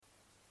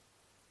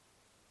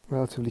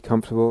relatively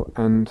comfortable,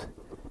 and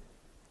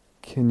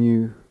can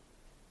you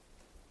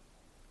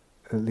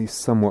at least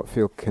somewhat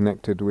feel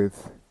connected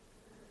with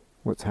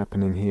what's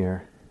happening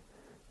here?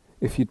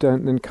 If you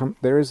don't, then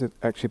there is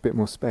actually a bit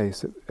more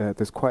space.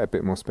 There's quite a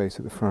bit more space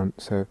at the front,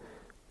 so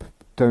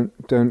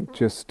don't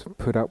just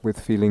put up with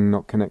feeling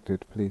not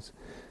connected, please.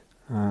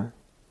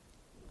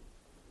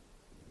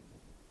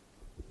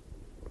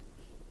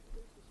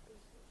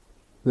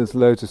 There's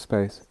loads of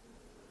space.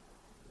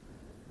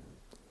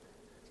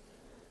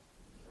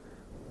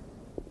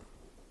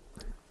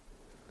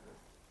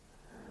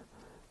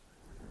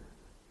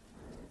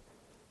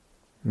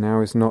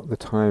 Now is not the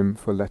time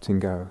for letting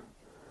go.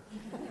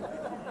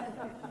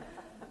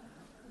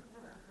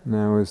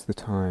 Now is the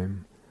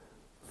time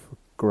for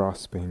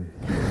grasping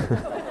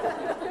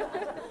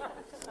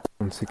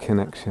onto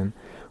connection.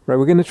 Right,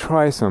 we're going to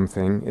try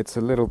something. It's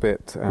a little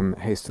bit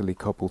hastily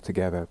cobbled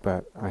together,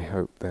 but I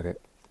hope that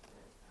it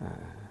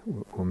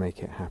will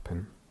make it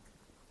happen.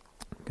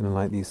 I'm going to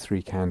light these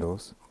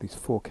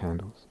 4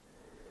 candles.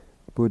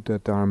 Buddha,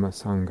 Dharma,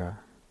 Sangha.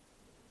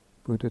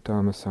 Buddha,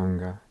 Dharma,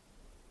 Sangha.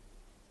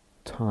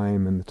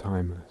 Time and the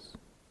timeless.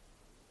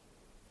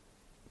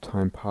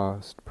 Time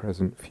past,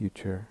 present,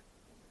 future.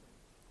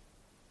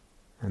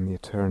 And the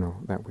eternal,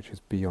 that which is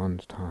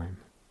beyond time.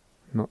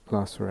 Not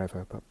lasts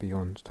forever, but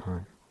beyond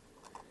time.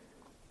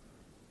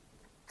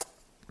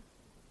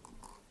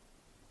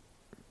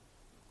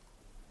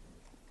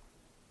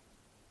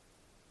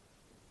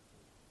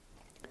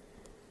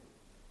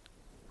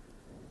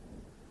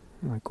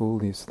 Like all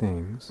these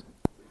things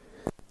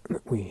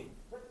that we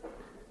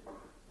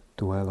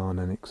dwell on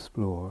and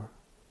explore,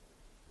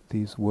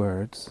 these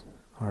words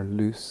are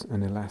loose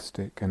and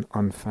elastic and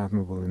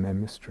unfathomable in their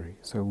mystery.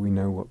 So we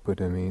know what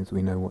Buddha means,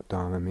 we know what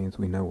Dharma means,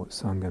 we know what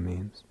Sangha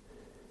means.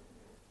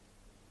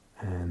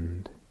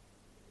 And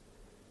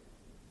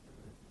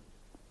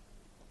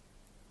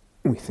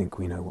we think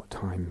we know what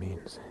time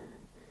means.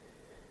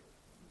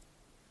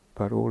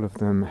 But all of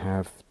them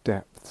have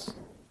depths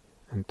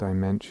and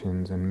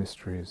dimensions and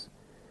mysteries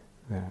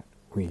that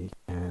we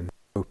can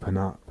open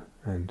up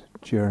and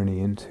journey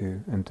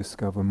into and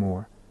discover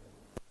more.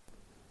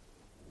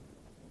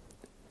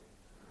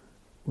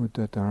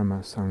 Buddha, Dharma,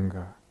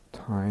 Sangha,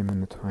 time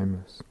and the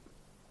timeless.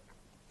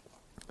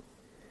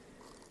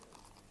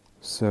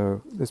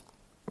 So there's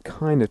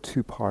kind of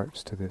 2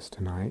 parts to this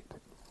tonight,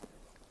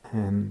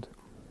 and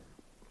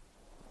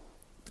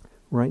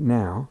right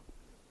now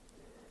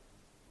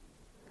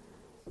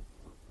a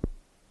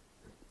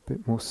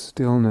bit more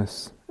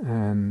stillness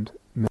and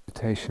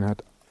meditation.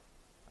 I'd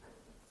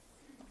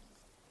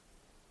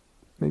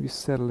maybe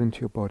settle into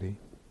your body.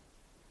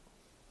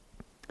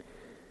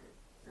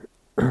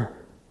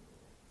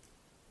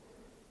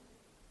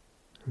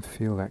 And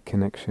feel that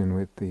connection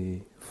with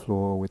the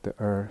floor, with the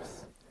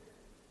earth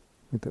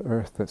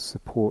that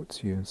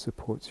supports you and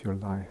supports your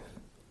life.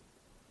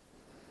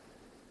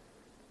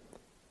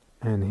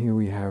 And here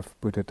we have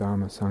Buddha,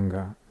 Dharma,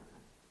 Sangha,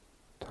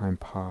 time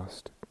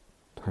past,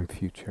 time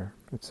future,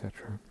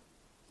 etc.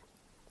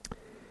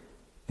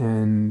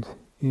 And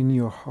in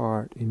your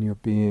heart, in your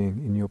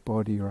being, in your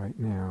body right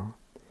now,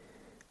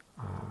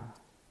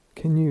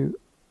 can you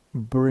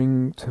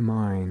bring to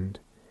mind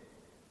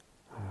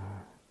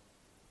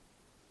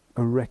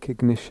a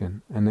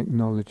recognition, an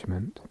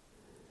acknowledgement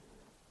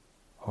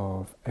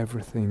of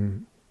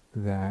everything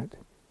that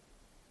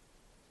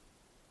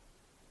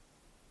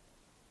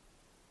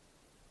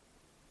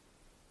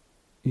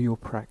your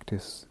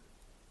practice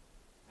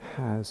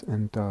has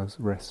and does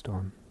rest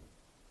on?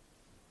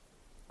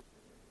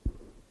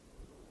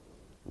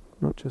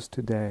 Not just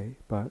today,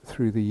 but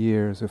through the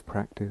years of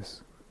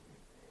practice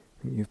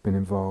that you've been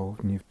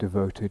involved and you've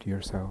devoted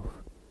yourself,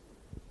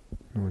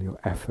 and all your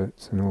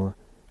efforts and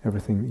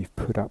everything that you've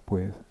put up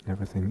with, and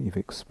everything that you've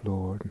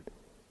explored, and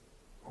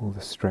all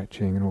the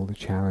stretching and all the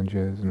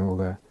challenges and all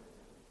the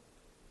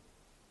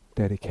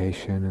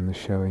dedication and the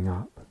showing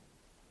up.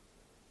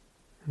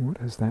 And what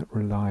has that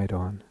relied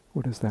on?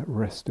 What has that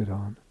rested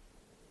on?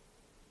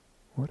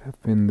 What have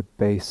been the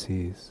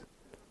bases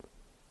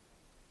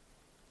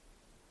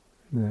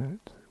that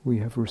we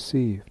have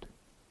received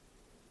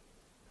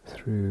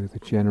through the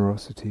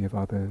generosity of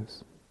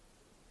others,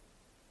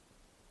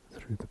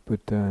 through the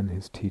Buddha and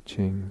his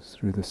teachings,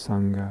 through the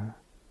Sangha?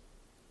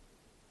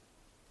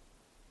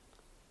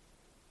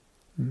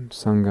 And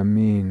Sangha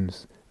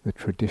means the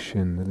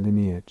tradition, the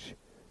lineage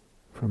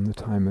from the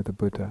time of the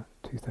Buddha,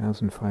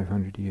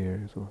 2,500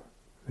 years or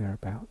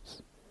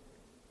thereabouts.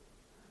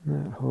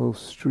 And that whole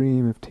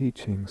stream of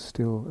teaching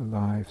still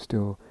alive,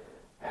 still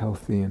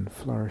healthy and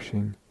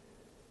flourishing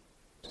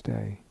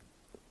today.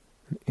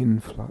 An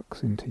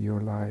influx into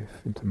your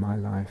life, into my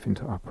life,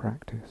 into our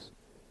practice.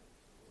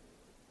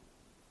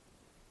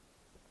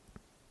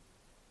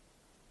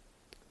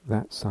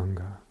 That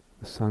Sangha,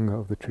 the Sangha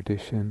of the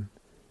tradition,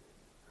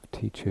 of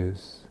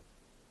teachers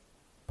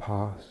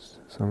past,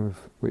 some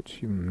of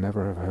which you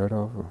never have heard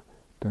of or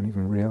don't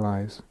even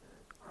realize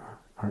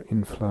are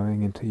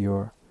inflowing into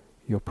your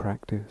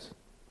practice,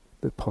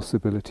 the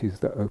possibilities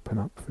that open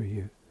up for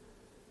you.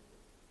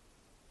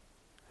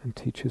 and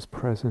teachers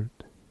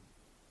present.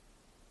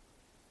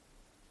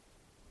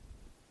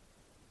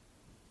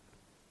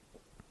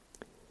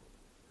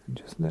 And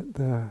just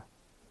you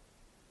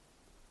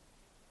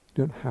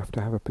don't have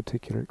to have a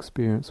particular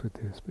experience with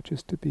this, but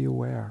just to be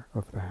aware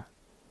of that,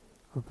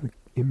 of the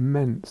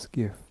immense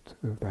gift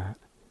of that.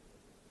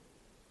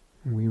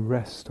 And we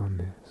rest on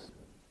this.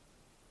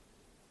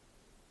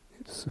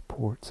 It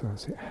supports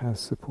us, it has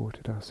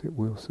supported us, it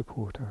will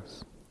support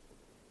us.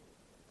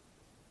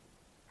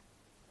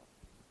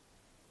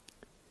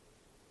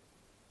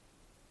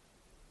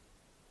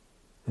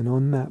 And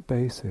on that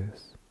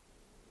basis,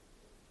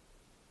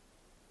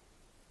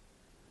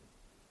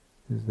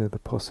 is there the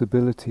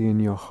possibility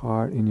in your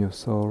heart, in your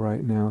soul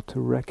right now,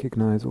 to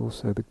recognize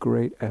also the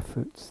great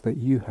efforts that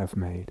you have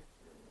made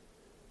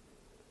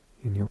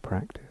in your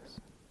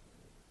practice?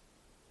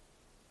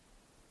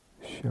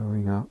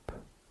 Showing up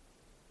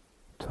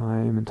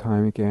time and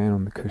time again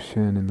on the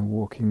cushion, in the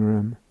walking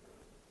room,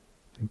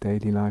 in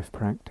daily life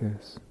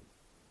practice.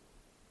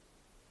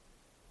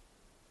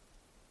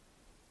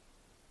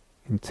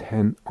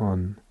 Intent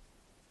on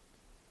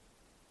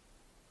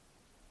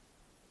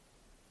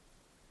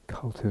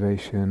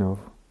cultivation of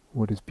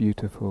what is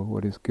beautiful,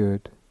 what is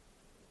good,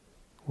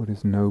 what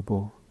is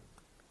noble.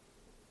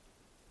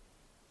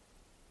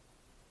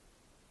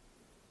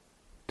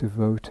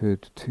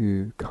 Devoted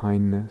to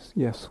kindness.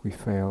 Yes, we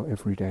fail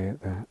every day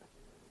at that.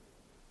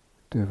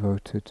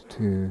 Devoted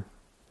to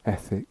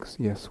ethics.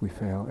 Yes, we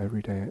fail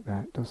every day at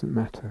that. Doesn't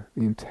matter.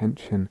 The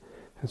intention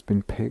has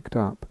been picked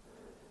up,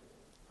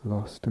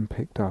 lost and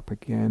picked up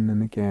again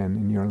and again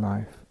in your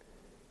life,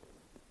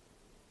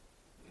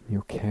 in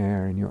your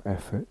care, in your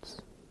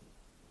efforts,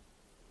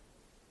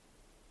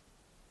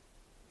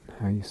 in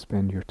how you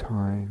spend your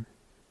time,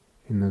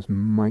 in those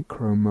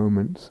micro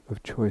moments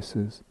of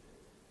choices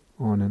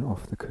on and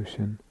off the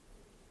cushion.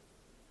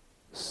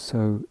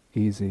 So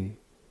easy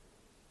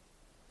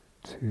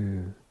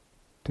to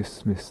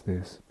dismiss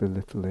this,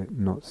 belittle it,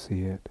 not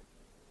see it,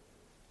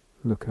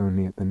 look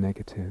only at the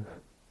negative.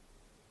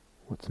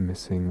 What's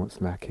missing, what's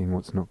lacking,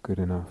 what's not good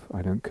enough.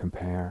 I don't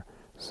compare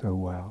so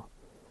well.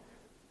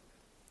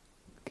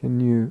 Can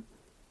you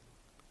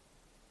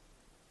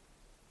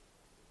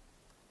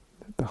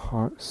let the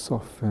heart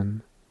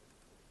soften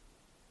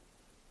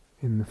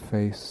in the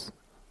face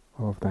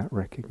of that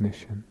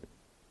recognition,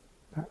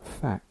 that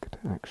fact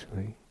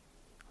actually,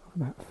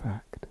 of that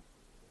fact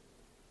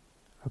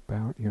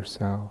about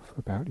yourself,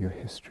 about your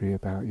history,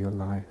 about your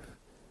life.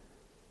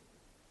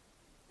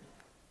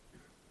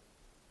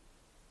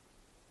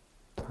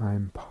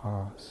 Time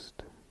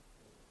past,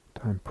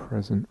 time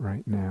present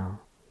right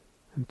now,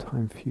 and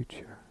time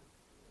future.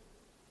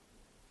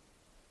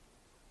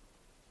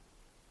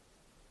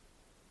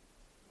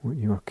 What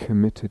you are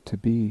committed to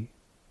be,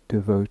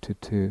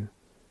 devoted to,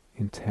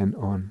 intent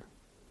on,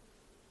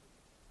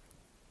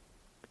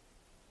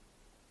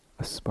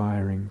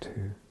 aspiring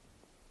to.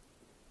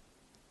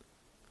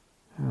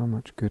 How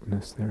much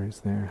goodness there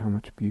is there, how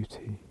much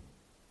beauty.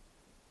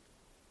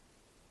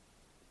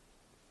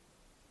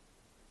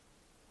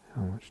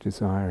 How much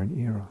desire and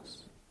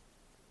eros.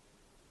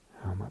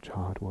 How much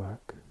hard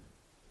work.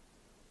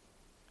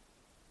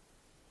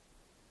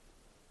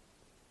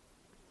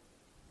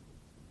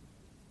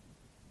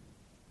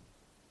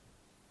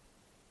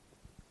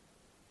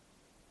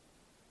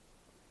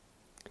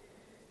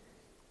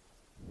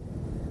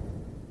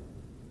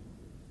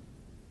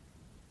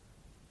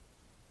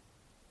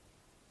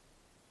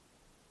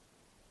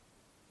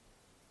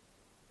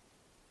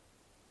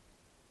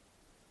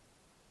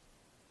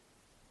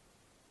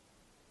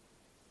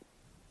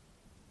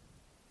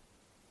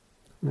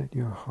 Let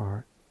your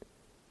heart,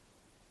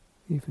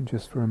 even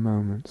just for a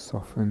moment,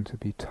 soften to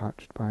be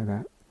touched by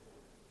that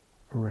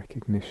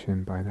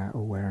recognition, by that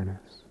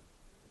awareness,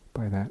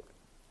 by that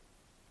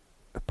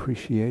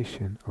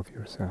appreciation of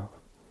yourself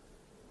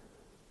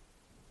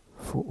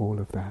for all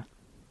of that.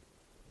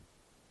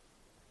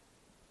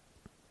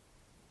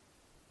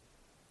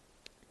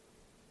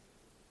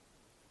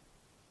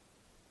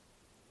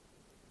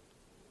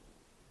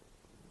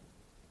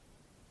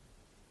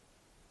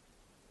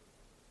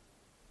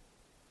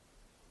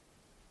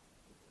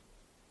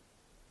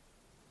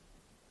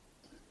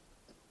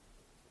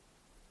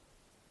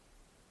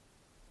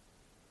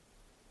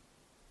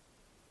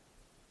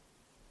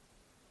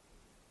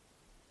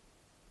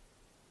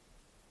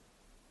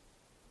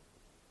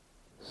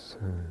 So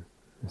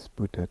this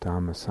Buddha,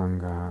 Dharma,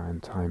 Sangha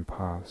and time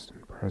past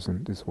and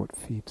present is what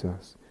feeds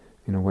us.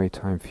 In a way,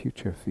 time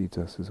future feeds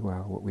us as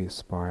well, what we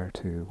aspire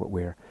to, what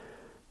we're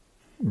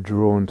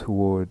drawn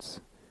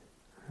towards,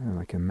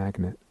 like a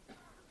magnet,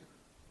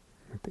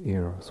 with the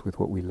eros, with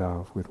what we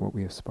love, with what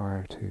we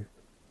aspire to.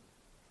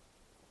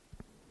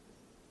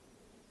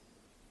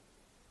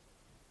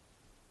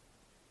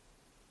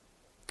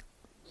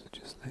 So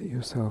just let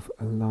yourself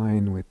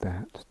align with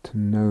that, to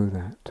know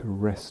that, to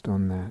rest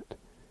on that,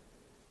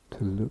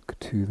 to look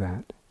to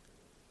that,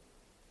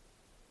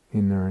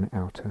 inner and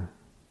outer,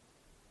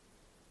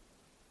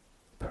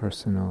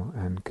 personal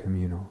and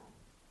communal.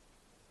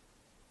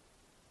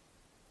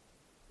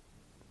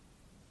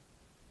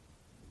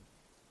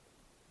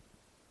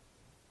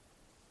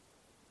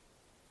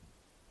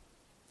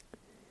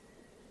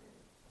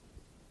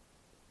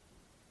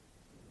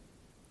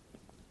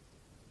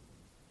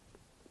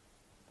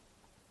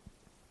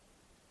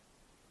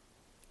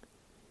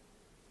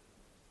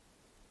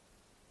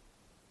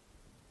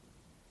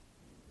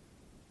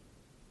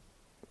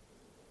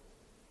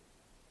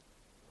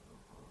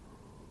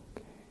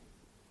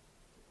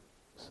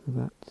 So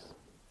that's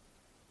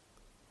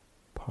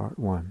part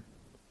one.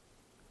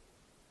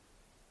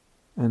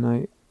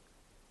 And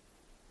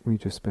we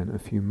just spent a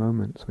few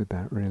moments with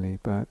that really,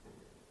 but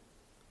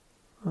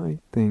I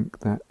think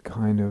that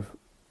kind of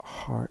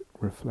heart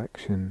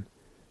reflection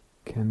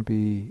can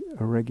be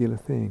a regular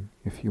thing,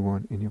 if you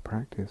want, in your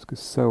practice,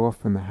 because so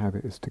often the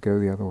habit is to go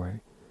the other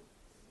way,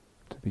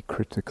 to be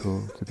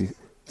critical, to be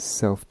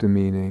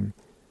self-demeaning,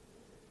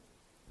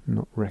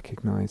 not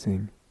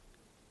recognizing,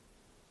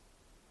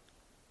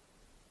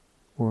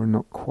 or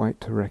not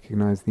quite to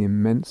recognize the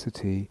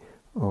immensity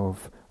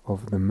of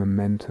the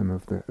momentum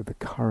of the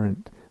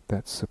current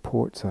that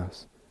supports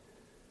us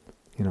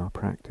in our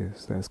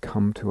practice, that has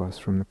come to us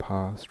from the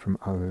past, from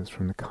others,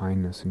 from the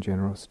kindness and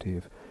generosity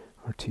of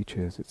our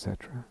teachers,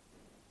 etc.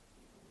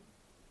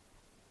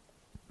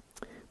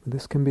 But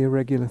this can be a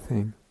regular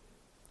thing,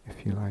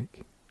 if you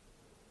like.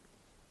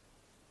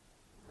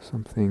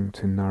 Something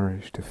to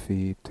nourish, to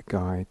feed, to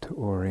guide, to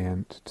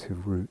orient, to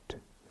root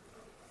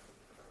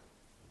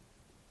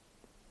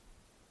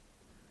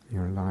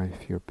your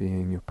life, your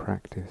being, your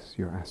practice,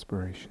 your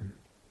aspiration,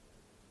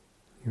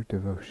 your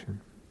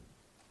devotion.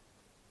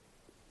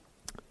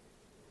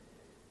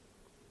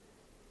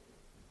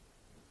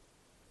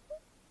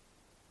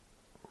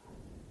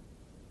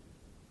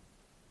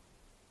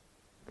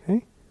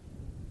 Okay?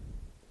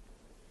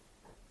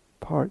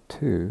 Part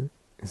two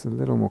is a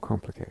little more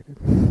complicated.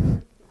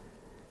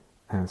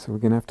 So we're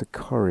going to have to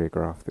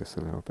choreograph this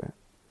a little bit.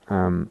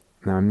 Now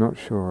I'm not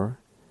sure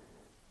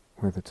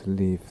whether to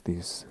leave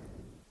these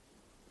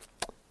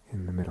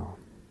in the middle.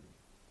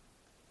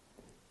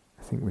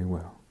 I think we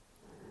will.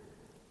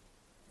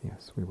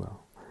 Yes, we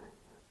will.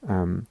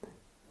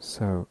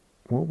 So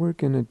what we're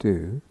going to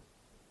do,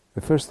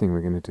 the first thing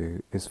we're going to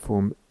do is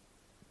form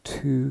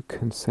 2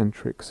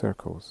 concentric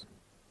circles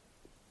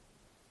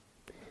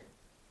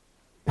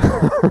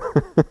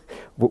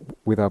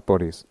with our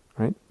bodies,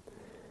 right?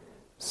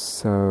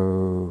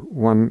 So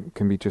one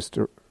can be just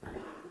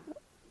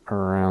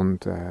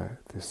around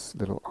this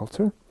little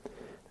altar,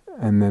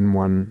 and then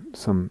one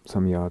some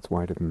yards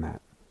wider than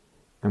that.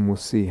 And we'll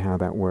see how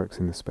that works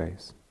in the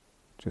space,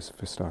 just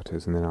for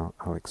starters, and then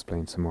I'll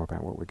explain some more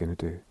about what we're going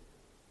to do.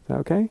 Is that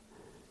okay?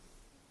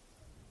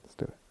 Let's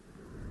do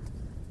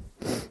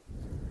it.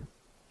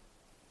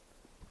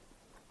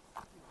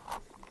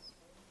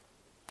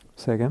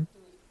 Say again?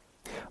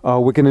 Oh,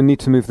 we're going to need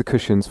to move the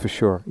cushions for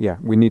sure. Yeah,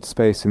 we need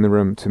space in the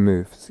room to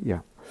move.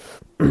 Yeah.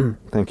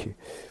 Thank you.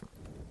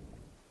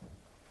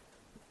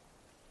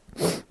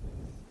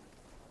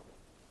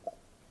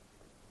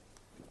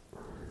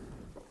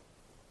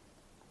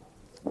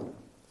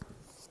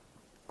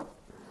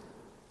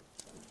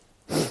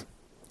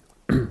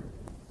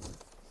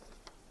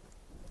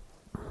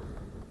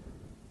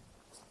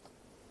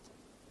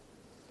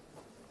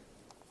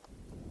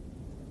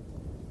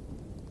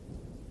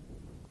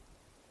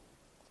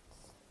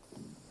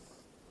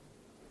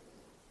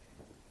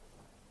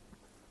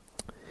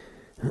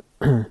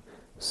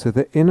 So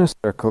the inner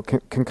circle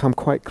can come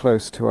quite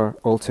close to our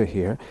altar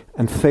here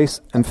and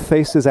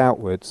faces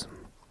outwards.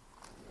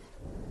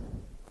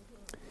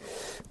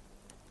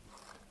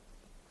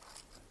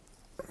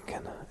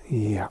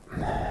 Yeah.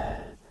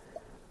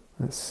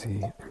 Let's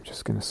see. I'm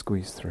just going to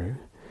squeeze through.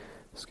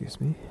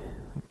 Excuse me.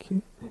 Thank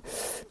you.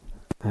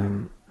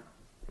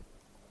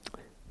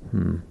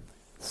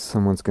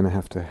 Someone's going to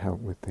have to help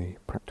with the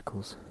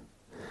practicals.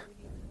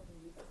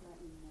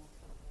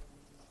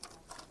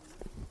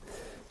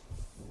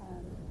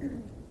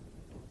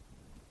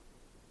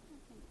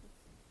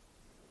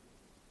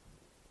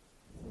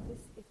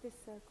 This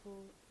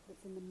circle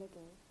that's in the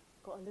middle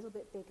got a little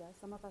bit bigger.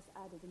 Some of us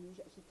added, and you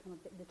actually come a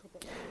little bit closer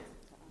to us.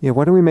 Yeah,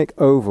 why don't we make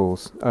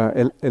ovals,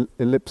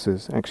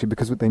 ellipses, actually,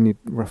 because they need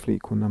roughly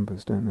equal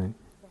numbers, don't they?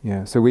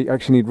 Yeah, so we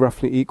actually need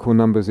roughly equal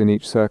numbers in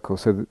each circle,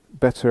 so that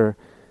better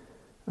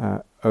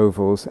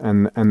ovals,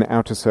 and the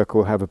outer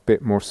circle will have a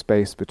bit more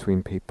space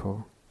between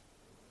people.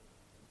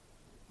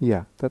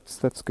 Yeah,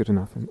 that's good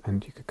enough,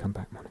 and you could come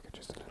back, Monica,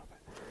 just a little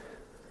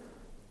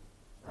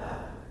bit.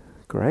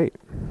 Great.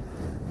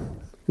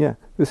 Yeah,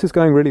 this is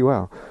going really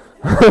well.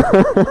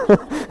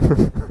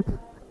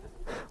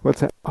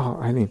 What's that? Oh,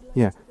 Eileen,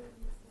 yeah.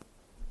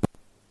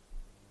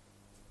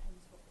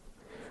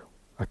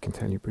 I can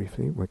tell you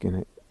briefly, we're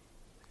going to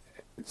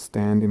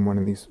stand in one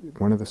of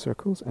the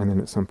circles, and then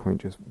at some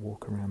point just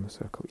walk around the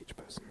circle, each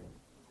person.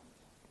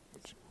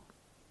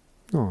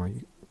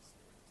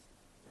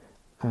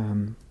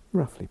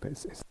 Roughly, but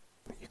it's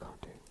you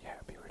can't do. Yeah,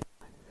 it'd be really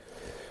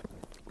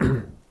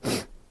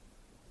fine.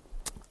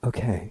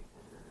 Okay,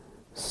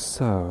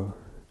 so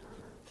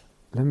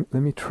let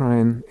me try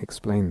and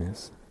explain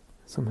this.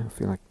 Somehow I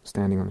feel like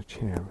standing on a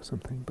chair or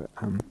something, but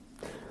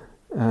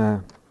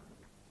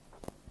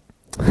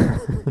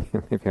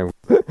maybe I will.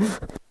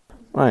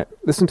 Right,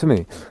 listen to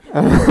me.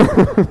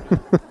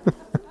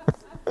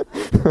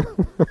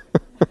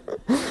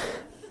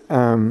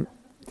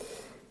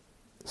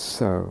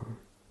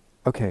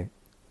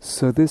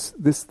 So this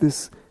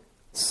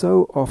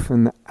so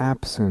often the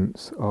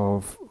absence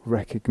of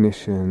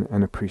recognition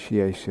and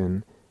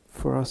appreciation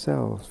for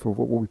ourselves, for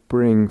what we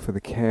bring, for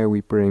the care we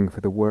bring,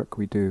 for the work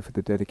we do, for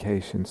the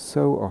dedication.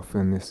 So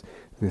often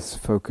this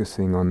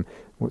focusing on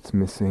what's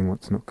missing,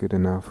 what's not good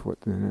enough,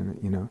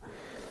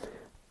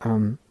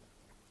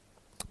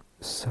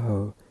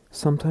 so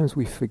sometimes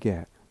we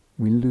forget,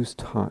 we lose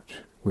touch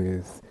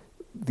with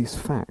these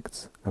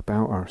facts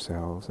about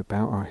ourselves,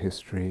 about our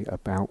history,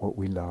 about what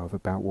we love,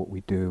 about what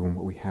we do and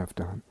what we have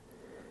done.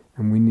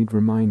 And we need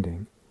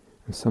reminding.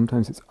 And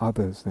sometimes it's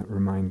others that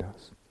remind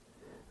us.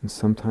 And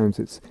sometimes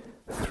it's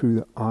through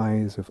the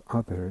eyes of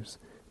others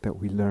that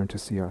we learn to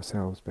see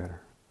ourselves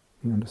better.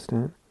 You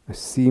understand? I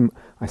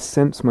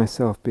sense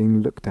myself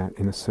being looked at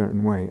in a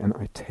certain way, and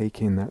I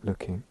take in that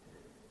looking.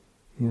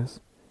 Yes?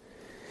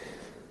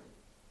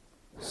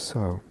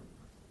 So,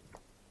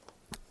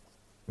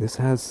 this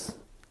has,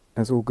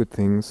 as all good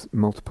things,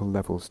 multiple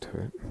levels to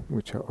it,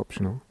 which are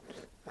optional.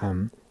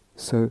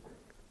 So,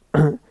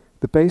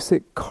 the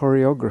basic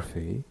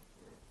choreography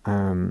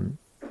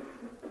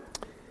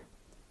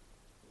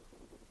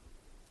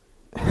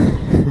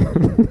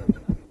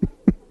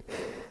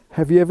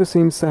have you ever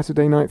seen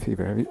Saturday Night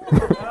Fever? Have you?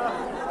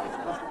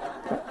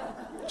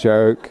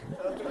 Joke.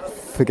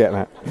 Forget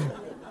that.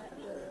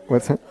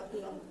 What's that?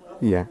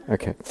 Yeah,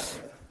 okay.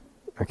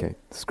 Okay,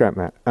 scrap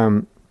that.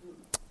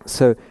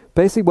 So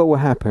basically what will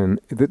happen,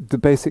 the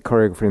basic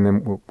choreography, and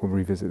then we'll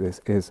revisit this,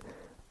 is...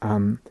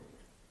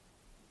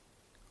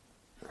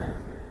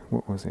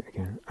 what was it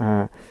again?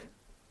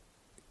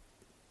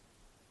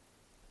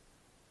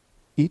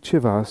 Each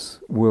of us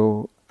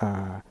will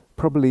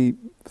probably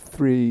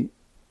three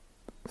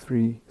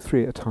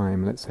at a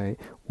time, let's say,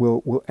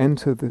 will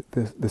enter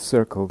the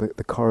circle,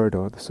 the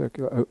corridor, the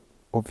circular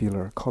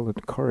ovular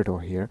corridor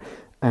here,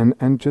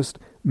 and just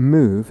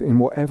move in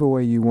whatever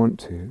way you want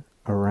to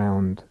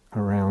around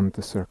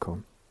the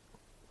circle.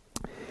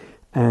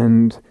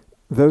 And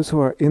those who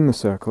are in the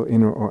circle,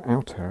 inner or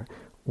outer,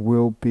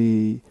 will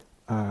be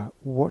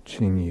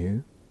watching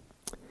you,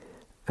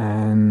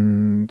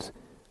 and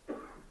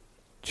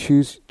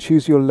choose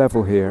your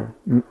level here.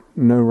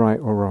 No right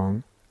or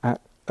wrong.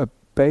 At a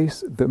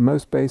base, the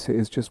most basic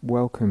is just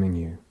welcoming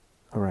you.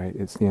 All right,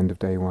 it's the end of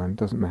day one.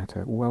 Doesn't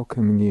matter.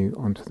 Welcoming you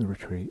onto the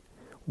retreat.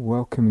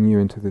 Welcoming you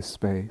into this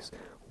space.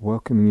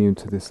 Welcoming you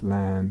into this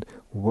land.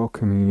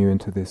 Welcoming you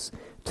into this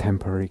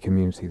temporary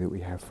community that we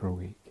have for a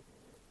week.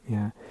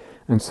 Yeah,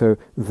 and so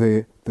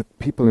the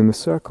people in the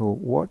circle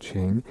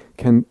watching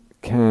can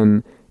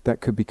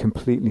that could be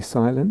completely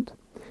silent.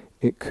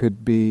 It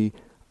could be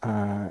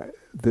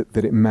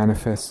that it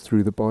manifests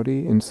through the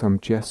body in some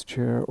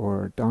gesture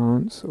or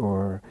dance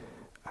or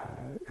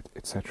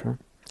etc.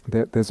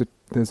 There's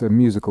a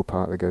musical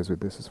part that goes with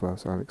this as well,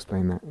 so I'll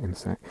explain that in a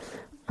sec.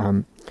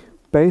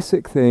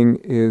 Basic thing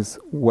is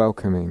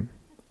welcoming.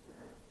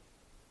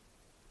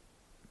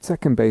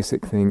 Second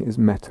basic thing is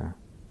metta.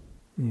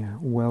 Yeah,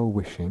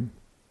 well-wishing.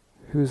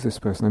 Who is this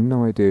person? I have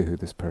no idea who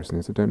this person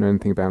is. I don't know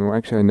anything about them. Well,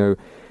 actually, I know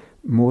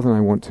more than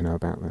I want to know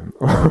about them.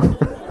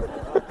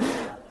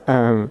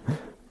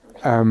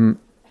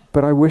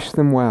 But I wish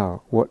them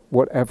well.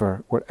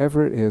 Whatever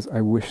it is,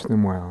 I wish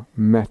them well.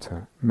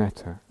 Metta.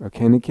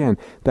 Okay, and again,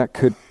 that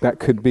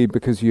could be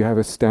because you have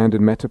a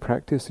standard metta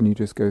practice and you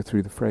just go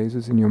through the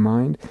phrases in your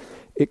mind.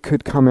 It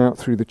could come out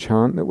through the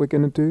chant that we're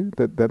going to do,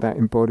 that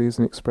embodies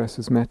and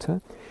expresses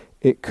metta.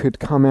 It could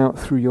come out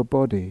through your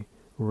body,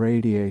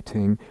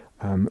 radiating,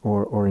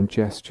 or in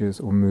gestures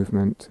or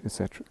movement,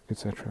 etc.,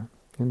 etc.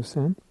 You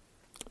understand?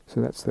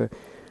 So that's the...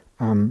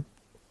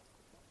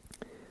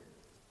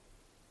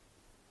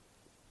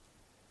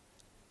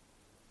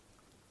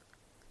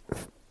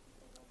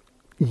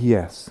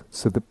 Yes,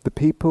 so the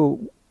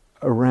people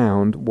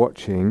around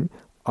watching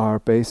are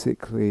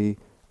basically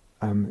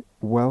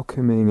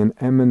welcoming and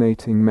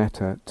emanating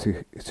metta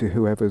to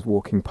whoever's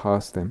walking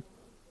past them.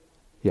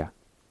 Yeah.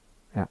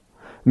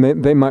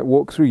 And they might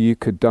walk through, you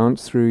could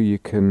dance through, you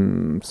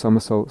can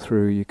somersault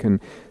through, you can...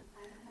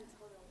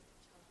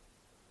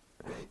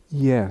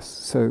 Yes,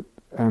 so...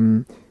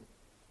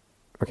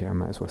 okay, I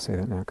might as well say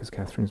that now because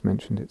Catherine's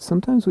mentioned it.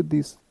 Sometimes with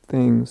these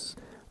things...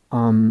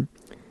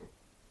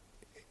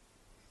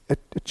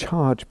 A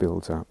charge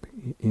builds up,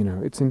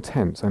 it's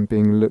intense. I'm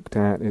being looked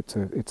at. It's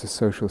a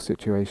social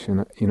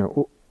situation.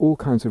 All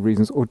kinds of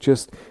reasons, or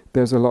just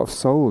there's a lot of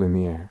soul in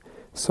the air.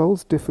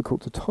 Soul's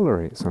difficult to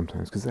tolerate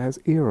sometimes because it has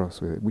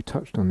eros with it. We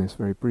touched on this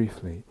very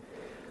briefly.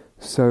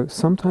 So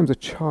sometimes a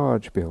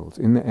charge builds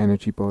in the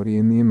energy body,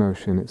 in the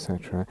emotion,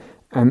 etc.,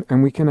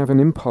 and we can have an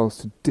impulse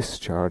to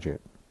discharge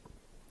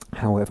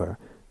it.6However.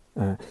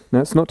 Now,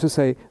 it's not to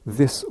say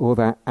this or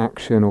that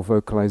action or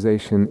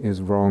vocalization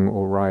is wrong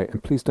or right,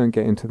 and please don't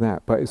get into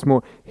that, but it's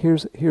more,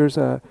 here's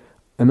an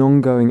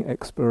ongoing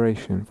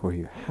exploration for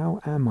you. How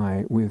am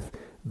I with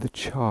the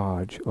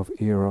charge of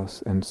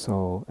eros and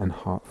soul and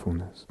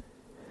heartfulness?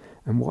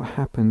 And what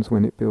happens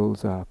when it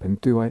builds up? And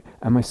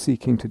am I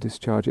seeking to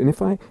discharge it? And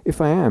if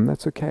I am,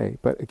 that's okay.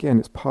 But again,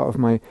 it's part of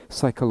my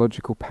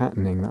psychological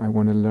patterning that I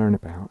want to learn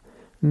about.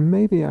 And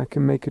maybe I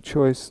can make a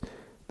choice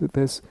that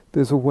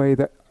there's a way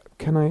that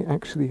can I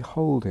actually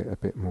hold it a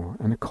bit more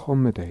and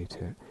accommodate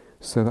it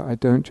so that I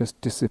don't just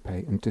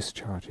dissipate and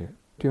discharge it.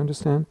 Do you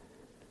understand?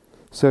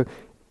 So,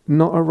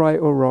 not a right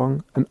or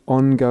wrong, an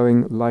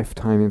ongoing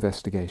lifetime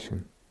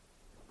investigation.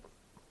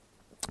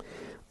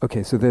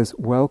 Okay, so there's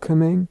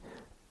welcoming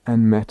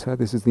and metta.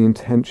 This is the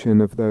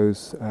intention of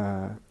those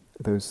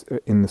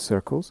in the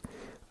circles,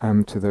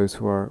 to those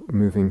who are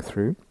moving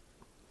through.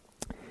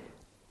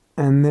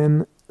 And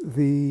then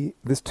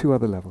there's two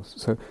other levels.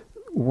 So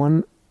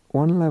one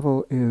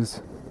level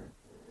is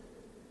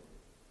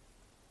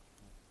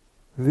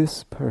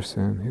this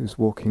person who's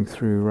walking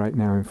through right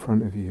now in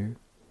front of you.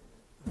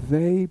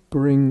 They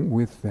bring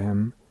with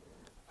them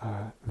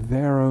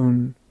their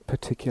own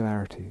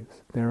particularities,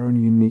 their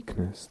own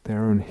uniqueness,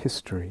 their own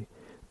history,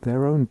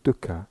 their own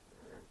dukkha,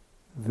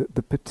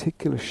 the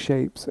particular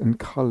shapes and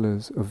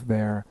colors of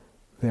their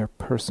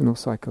personal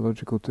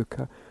psychological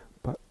dukkha,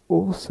 but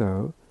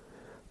also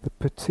the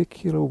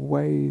particular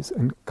ways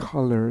and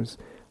colors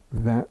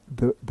that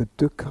the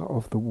dukkha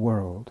of the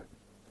world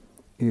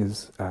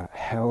is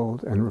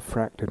held and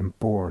refracted and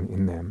born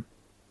in them.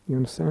 You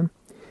understand?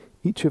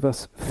 Each of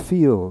us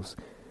feels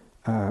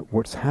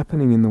what's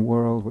happening in the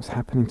world, what's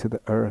happening to the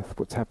earth,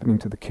 what's happening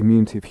to the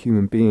community of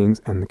human beings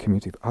and the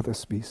community of other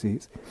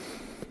species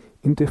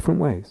in different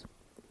ways.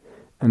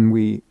 And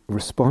we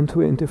respond to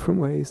it in different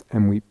ways,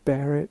 and we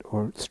bear it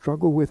or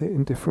struggle with it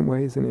in different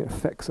ways, and it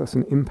affects us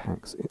and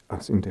impacts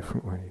us in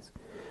different ways.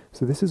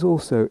 So this is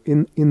also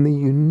in the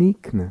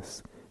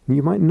uniqueness. And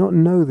you might not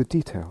know the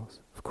details,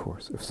 of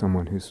course, of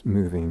someone who's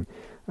moving,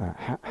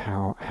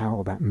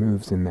 how that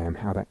moves in them,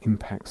 how that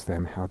impacts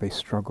them, how they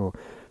struggle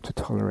to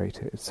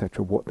tolerate it,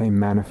 etc., what they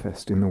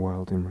manifest in the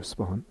world in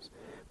response.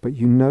 But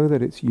you know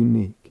that it's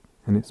unique,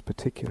 and it's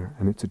particular,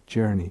 and it's a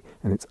journey,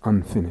 and it's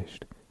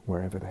unfinished,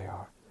 wherever they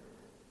are.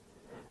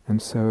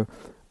 And so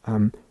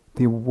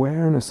the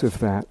awareness of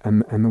that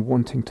and the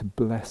wanting to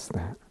bless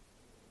that.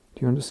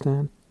 Do you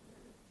understand?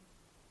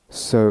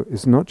 So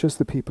it's not just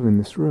the people in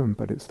this room,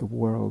 but it's the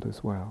world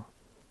as well.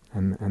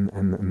 And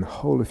the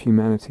whole of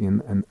humanity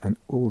and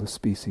all the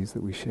species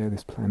that we share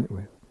this planet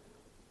with.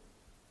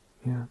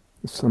 Yeah.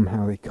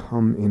 Somehow they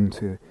come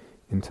into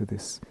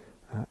this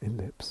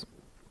ellipse.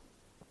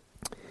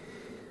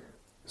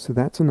 So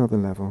that's another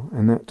level,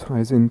 and that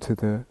ties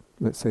into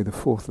let's say the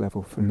fourth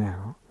level for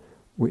now,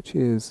 which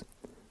is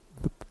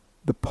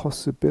the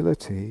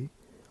possibility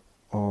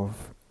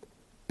of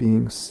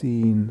being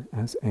seen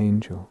as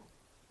angel.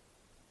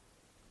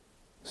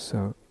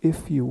 So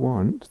if you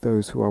want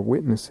those who are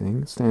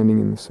witnessing, standing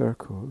in the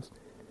circles,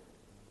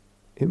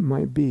 it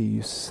might be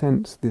you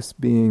sense this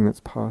being that's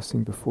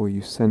passing before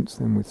you, sense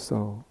them with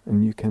soul,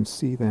 and you can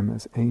see them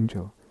as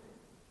angel.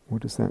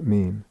 What does that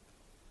mean?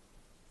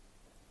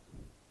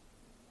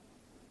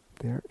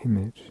 Their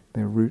image,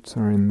 their roots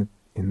are in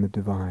the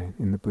divine,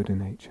 in the Buddha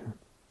nature.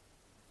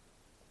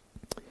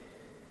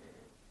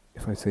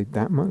 If I say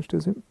that much,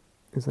 is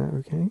that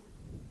okay?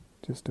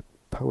 Just a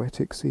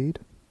poetic seed?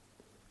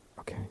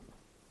 Okay.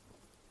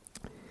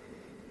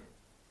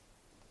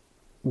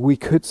 We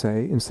could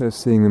say, instead of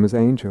seeing them as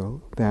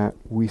angel, that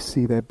we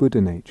see their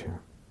Buddha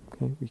nature.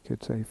 Okay, we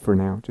could say, for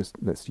now, just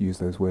let's use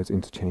those words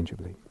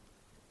interchangeably.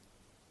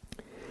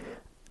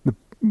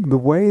 The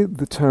way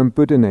the term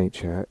Buddha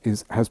nature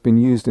has been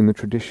used in the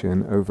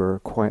tradition over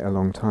quite a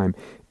long time,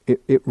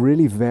 it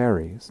really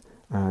varies.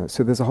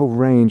 So there's a whole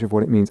range of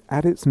what it means.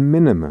 At its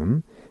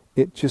minimum,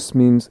 it just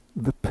means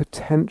the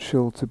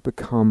potential to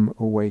become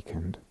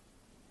awakened.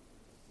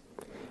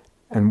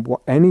 And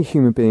any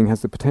human being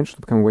has the potential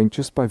to become awakened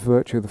just by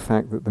virtue of the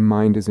fact that the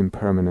mind is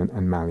impermanent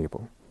and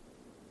malleable.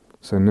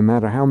 So no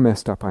matter how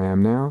messed up I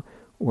am now,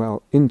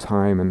 well, in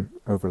time and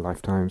over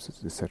lifetimes,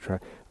 etc.,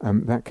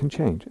 that can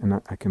change, and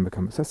I can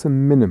become. So that's a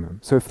minimum.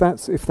 So if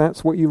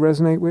that's what you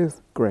resonate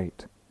with,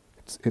 great.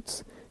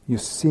 It's you're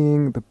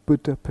seeing the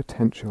Buddha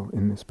potential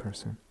in this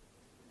person.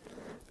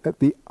 At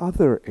the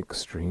other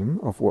extreme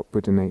of what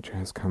Buddha nature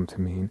has come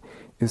to mean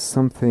is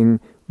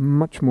something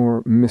much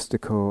more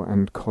mystical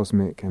and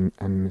cosmic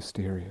and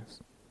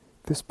mysterious.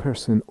 This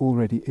person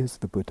already is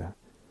the Buddha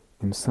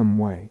in some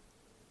way.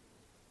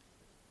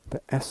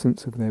 The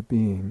essence of their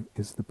being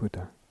is the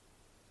Buddha,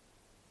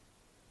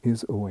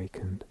 is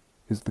awakened,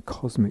 is the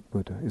cosmic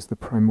Buddha, is the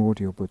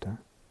primordial Buddha.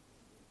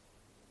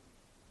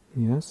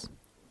 Yes?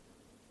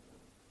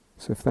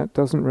 So if that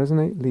doesn't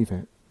resonate, leave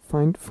it.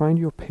 Find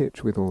your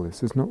pitch with all this.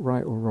 There's not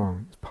right or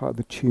wrong. It's part of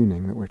the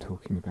tuning that we're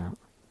talking about.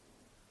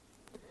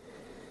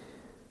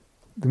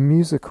 The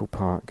musical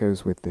part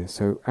goes with this.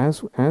 So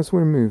as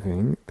we're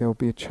moving, there'll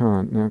be a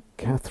chant. Now,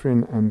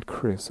 Catherine and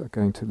Chris are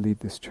going to lead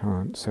this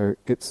chant. So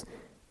it's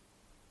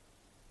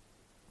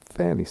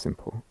fairly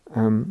simple.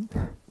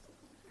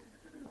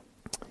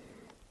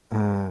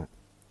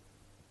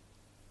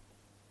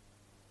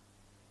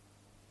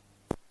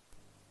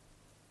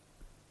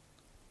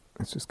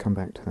 Let's just come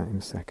back to that in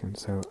a second.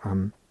 So,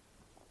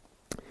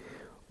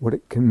 what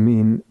it can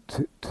mean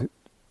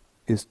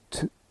is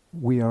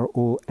we are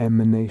all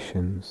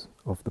emanations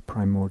of the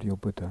primordial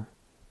Buddha,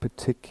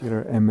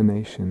 particular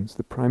emanations.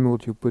 The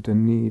primordial Buddha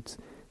needs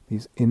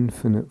these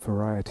infinite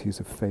varieties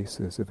of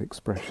faces, of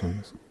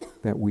expressions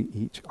that we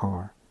each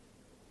are.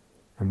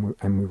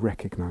 and we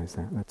recognize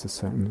that. That's a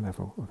certain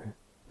level of it,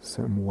 a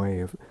certain way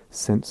of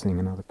sensing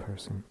another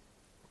person.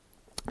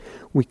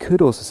 We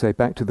could also say,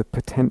 back to the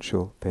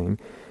potential thing,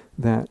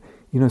 that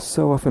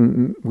so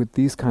often with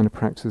these kind of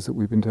practices that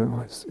we've been doing,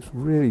 it's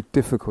really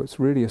difficult, it's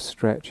really a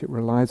stretch, it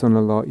relies on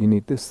a lot, you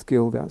need this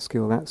skill, that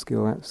skill, that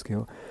skill, that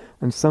skill.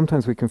 And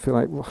sometimes we can feel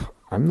like, well,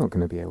 I'm not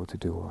going to be able to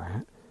do all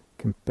that.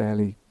 I can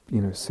barely,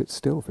 sit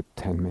still for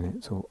 10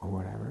 minutes or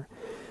whatever.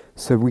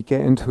 So we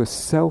get into a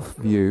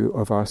self-view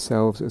of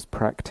ourselves as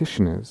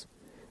practitioners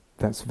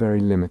that's very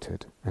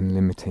limited and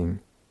limiting.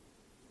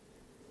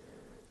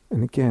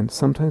 And again,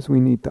 sometimes we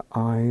need the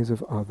eyes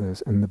of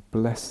others and the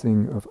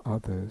blessing of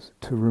others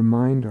to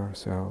remind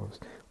ourselves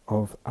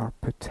of our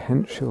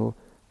potential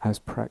as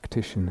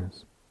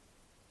practitioners.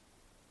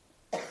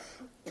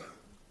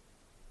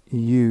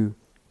 You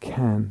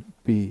can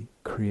be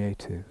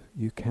creative.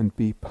 You can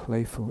be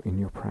playful in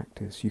your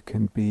practice. You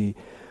can be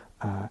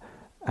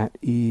at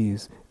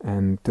ease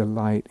and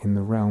delight in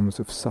the realms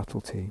of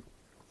subtlety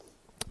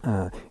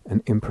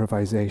and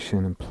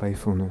improvisation and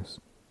playfulness.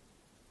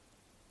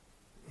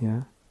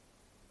 Yeah?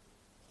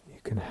 You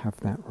can have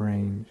that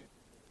range.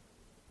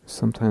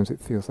 Sometimes it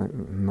feels like,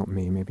 not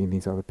me, maybe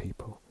these other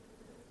people.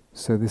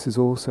 So this is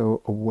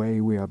also a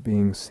way we are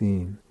being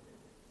seen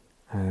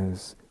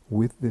as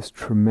with this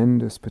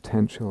tremendous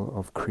potential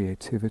of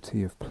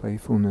creativity, of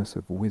playfulness,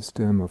 of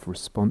wisdom, of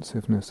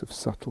responsiveness, of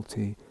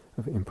subtlety,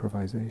 of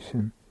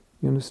improvisation.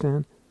 You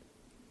understand?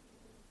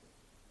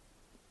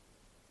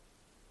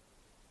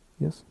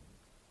 Yes?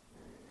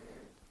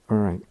 All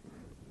right.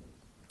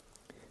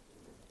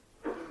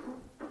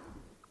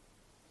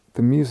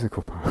 The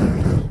musical part,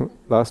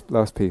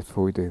 last piece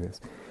before we do this.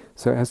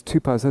 So it has two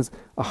parts. There's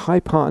a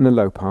high part and a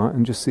low part,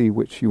 and just see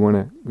which you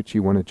want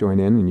to join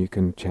in, and you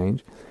can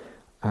change.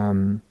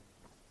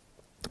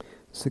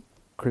 So,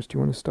 Chris, do you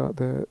want to start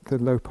the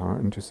low part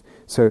and just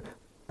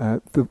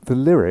the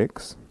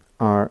lyrics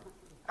are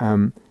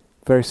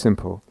very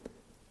simple.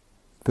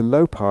 The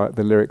low part,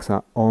 the lyrics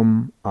are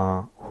Om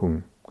Ah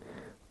Hung,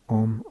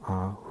 Om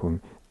Ah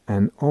Hung,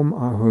 and Om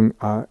Ah Hung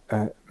are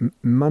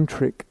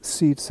mantric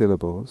seed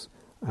syllables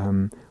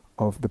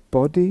of the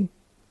body,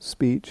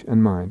 speech,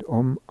 and mind.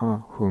 Om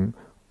Ah Hung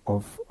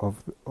of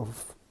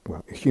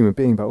a human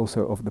being, but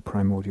also of the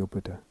primordial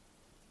Buddha.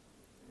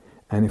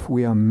 And if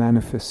we are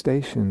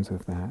manifestations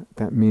of that,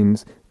 that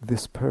means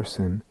this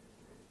person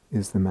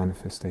is the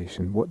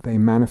manifestation. What they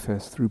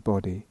manifest through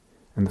body,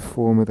 and the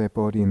form of their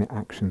body and the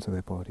actions of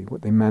their body.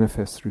 What they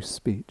manifest through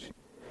speech.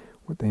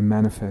 What they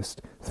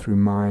manifest through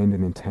mind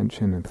and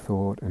intention and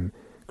thought and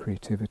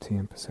creativity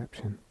and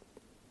perception.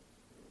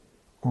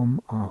 Om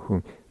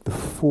Ahung. The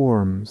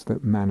forms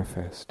that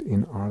manifest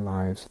in our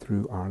lives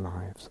through our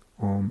lives.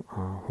 Om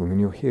Ahung. And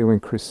you'll hear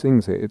when Chris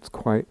sings it, it's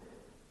quite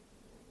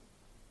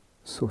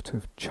sort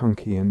of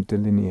chunky and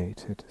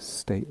delineated,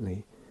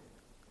 stately,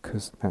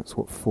 because that's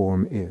what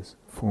form is.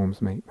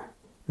 Forms make that.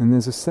 And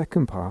there's a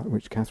second part,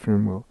 which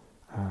Catherine will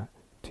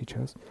teach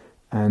us,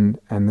 and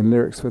the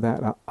lyrics for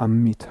that are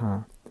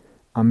Amita.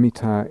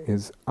 Amita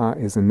is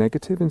a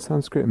negative in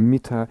Sanskrit, and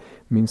mita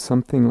means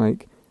something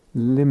like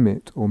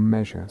limit or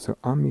measure. So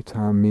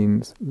Amita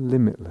means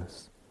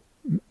limitless,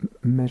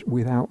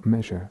 without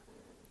measure,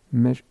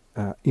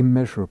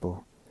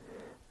 immeasurable,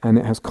 and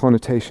it has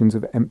connotations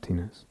of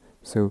emptiness.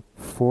 So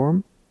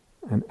form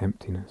and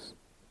emptiness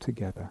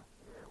together.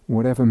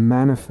 Whatever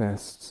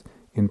manifests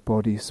in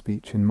body,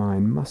 speech and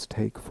mind must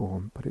take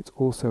form, but it's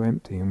also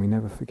empty, and we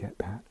never forget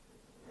that.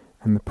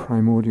 And the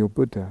primordial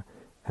Buddha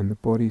and the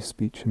body,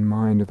 speech and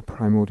mind of the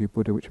primordial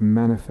Buddha, which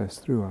manifests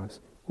through us,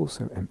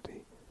 also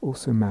empty,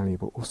 also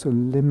malleable, also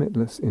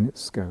limitless in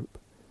its scope.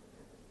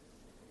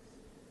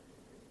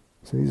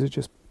 So these are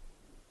just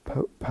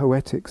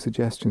poetic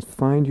suggestions.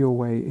 Find your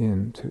way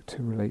in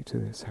to relate to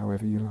this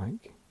however you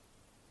like.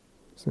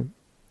 So,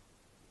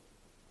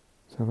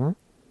 ça va?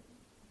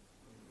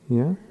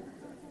 Yeah?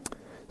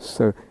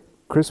 So,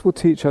 Chris will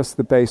teach us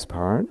the bass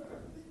part,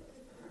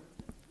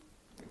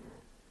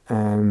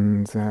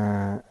 and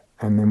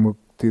then we'll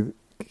do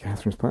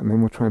Catherine's part, and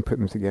then we'll try and put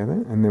them together,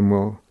 and then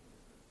we'll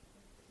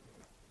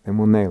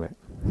nail it.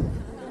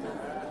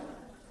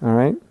 All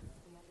right?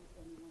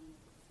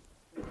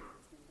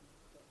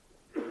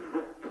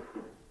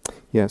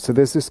 Yeah. So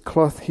there's this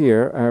cloth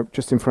here,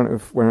 just in front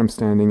of where I'm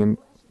standing, and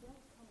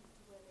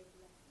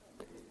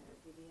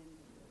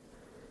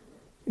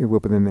it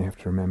will, but then they have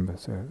to remember.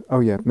 So,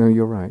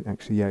 you're right,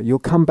 actually, yeah. You'll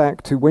come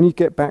back to, when you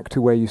get back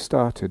to where you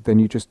started, then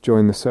you just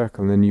join the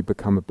circle, and then you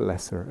become a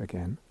blesser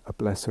again. A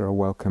blesser, a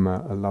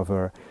welcomer, a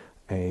lover,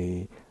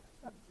 an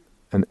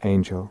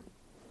angel.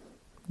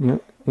 You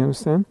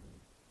understand?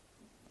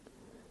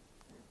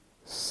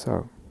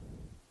 So,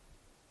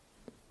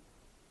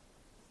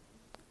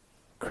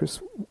 Chris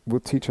will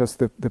teach us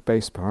the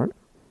bass part.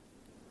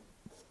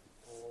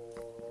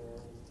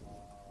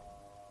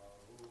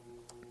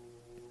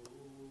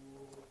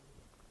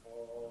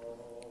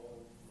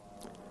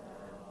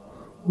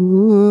 Om,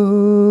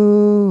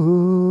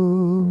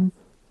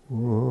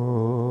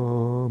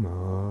 Om,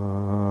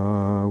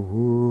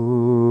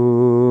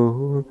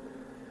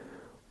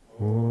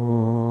 Om,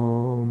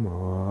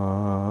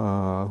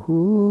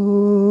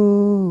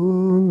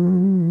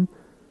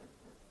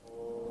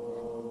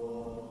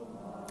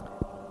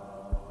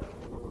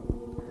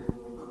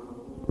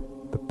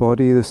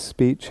 body, the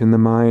speech and the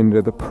mind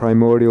are the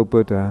primordial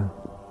Buddha.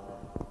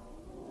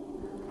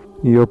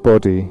 Your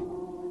body,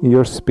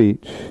 your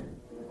speech,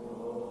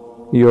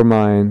 your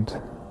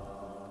mind,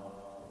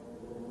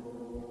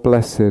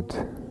 blessed,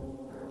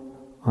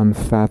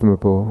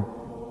 unfathomable,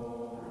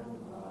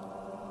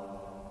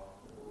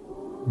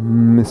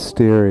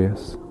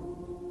 mysterious.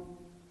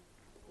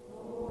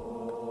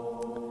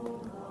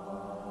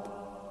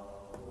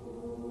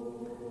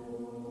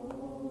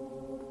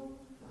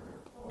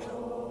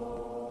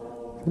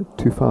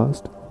 Too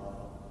fast?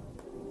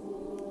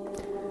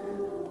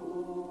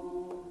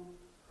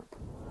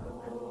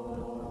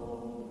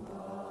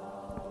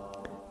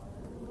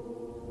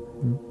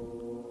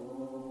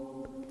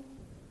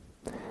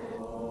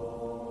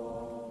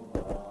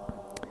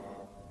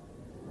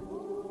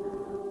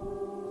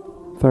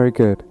 Very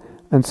good.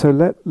 And so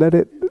let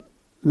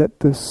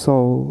the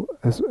soul,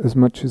 as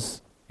much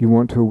as you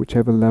want to,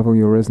 whichever level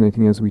you're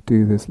resonating as we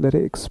do this, let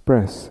it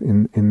express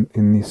in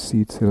these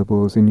seed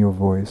syllables, in your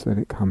voice, let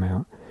it come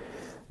out.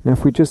 Now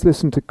if we just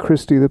listen to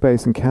Chris do the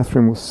bass and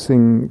Catherine will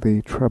sing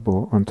the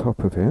treble on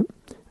top of it,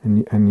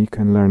 and you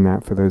can learn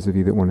that for those of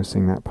you that want to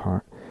sing that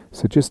part.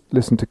 So just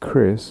listen to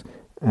Chris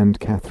and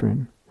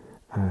Catherine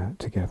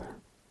together.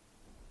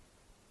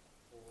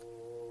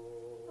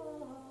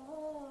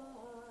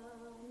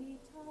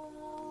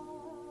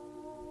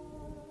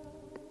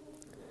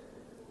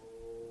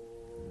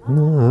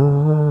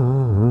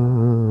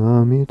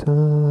 Amita,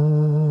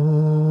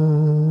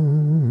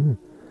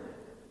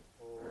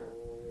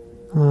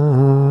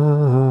 Amita.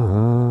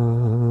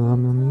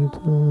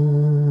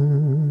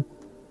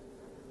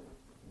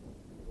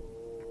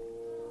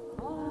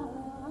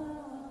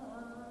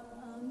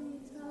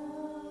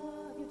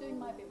 You're doing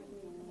my bit with me.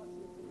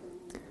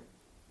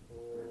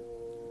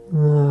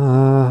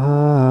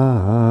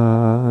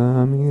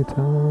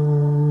 Amita.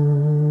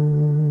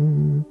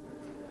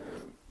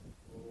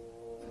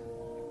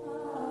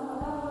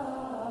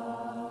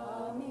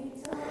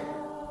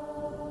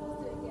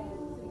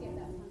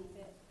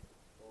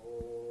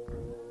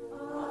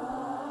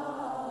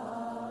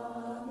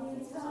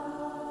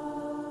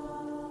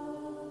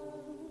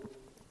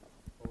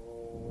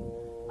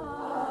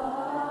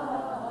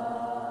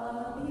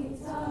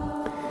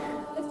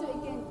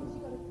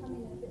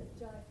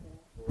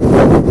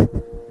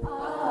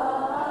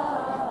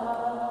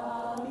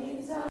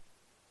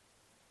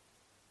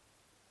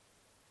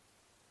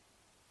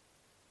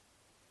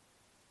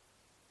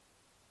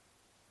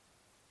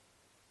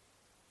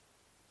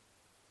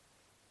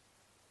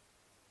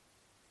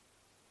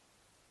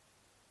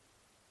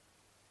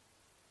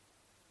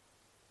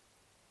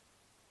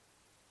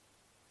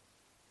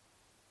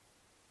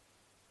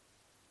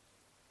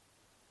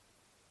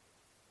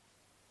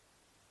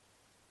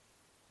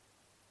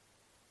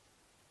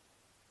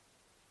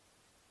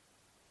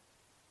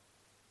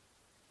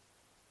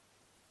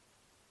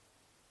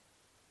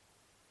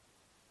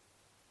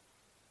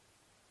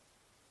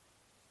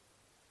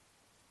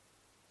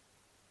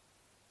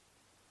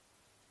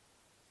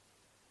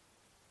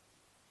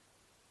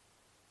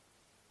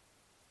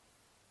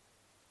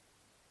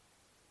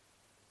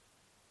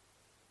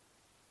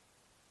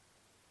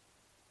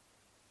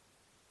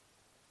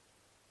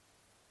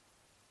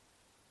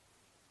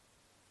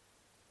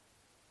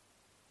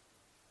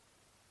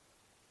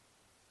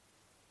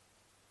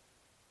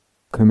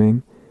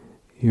 Coming,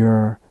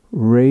 you're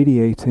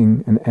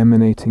radiating and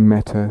emanating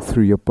metta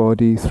through your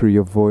body, through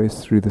your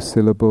voice, through the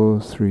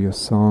syllables, through your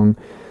song,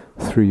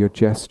 through your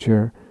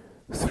gesture,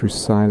 through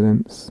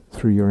silence,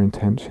 through your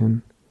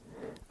intention.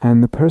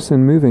 And the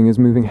person moving is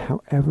moving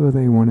however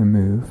they want to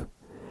move,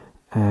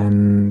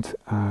 and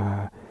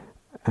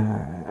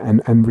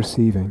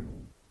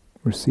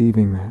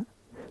receiving that.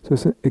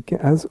 So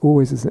as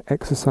always, it's an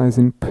exercise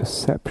in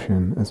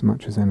perception as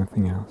much as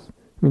anything else. I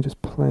mean,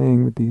 just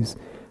playing with these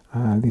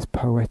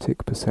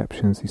poetic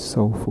perceptions, these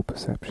soulful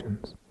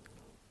perceptions.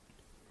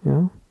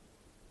 Yeah?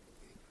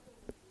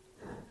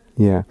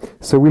 Yeah.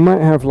 So we might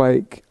have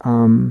like,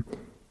 I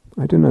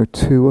don't know,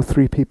 2 or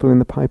 3 people in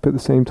the pipe at the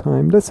same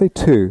time. Let's say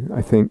 2,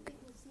 I think.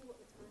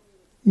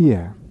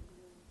 Yeah.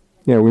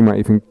 Yeah, we might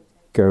even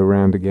go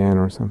around again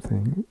or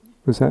something.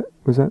 Was that?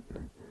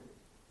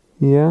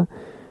 Yeah?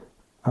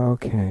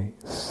 Okay.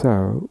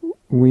 So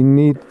we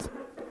need,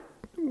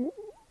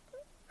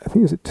 I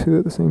think, is it 2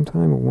 at the same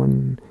time or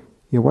 1?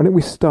 Yeah, why don't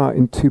we start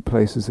in 2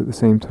 places at the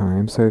same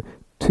time? So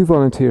 2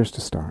 volunteers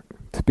to start,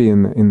 to be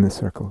in the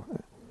circle.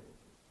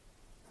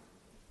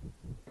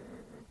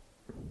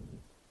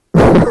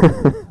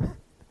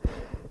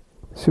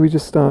 Should we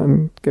just start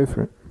and go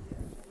for it?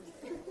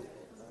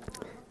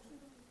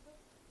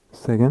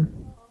 Say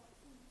again?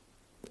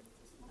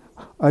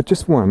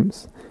 Just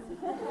once.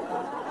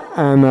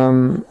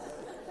 And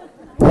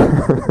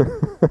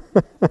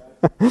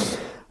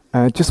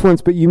just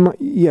once, but you might,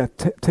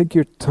 take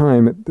your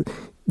time.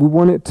 We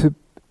want it to,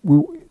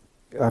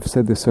 I've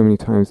said this so many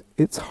times,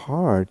 it's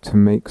hard to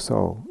make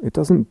soul. It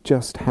doesn't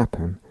just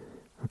happen,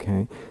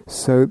 okay?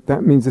 So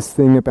that means this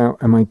thing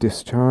about, am I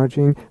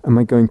discharging? Am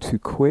I going too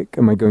quick?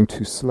 Am I going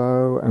too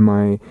slow?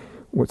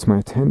 What's my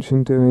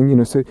attention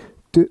doing? So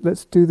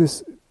let's do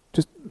this.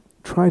 Just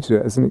try to do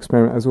it as an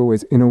experiment, as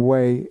always, in a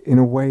way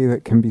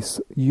that can be.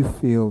 You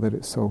feel that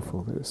it's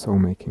soulful, that it's soul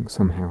making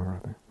somehow or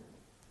other.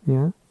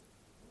 Yeah.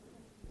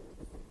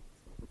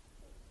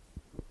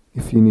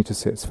 If you need to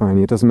sit, it's fine.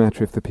 It doesn't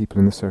matter if the people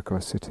in the circle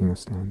are sitting or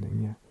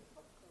standing. Yeah.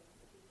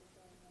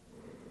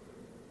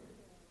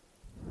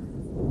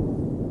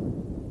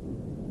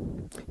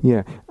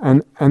 Yeah,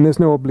 and there's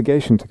no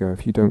obligation to go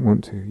if you don't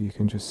want to. You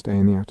can just stay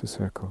in the outer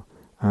circle.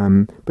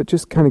 But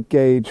just kind of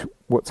gauge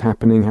what's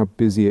happening, how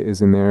busy it is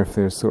in there, if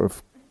there's sort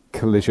of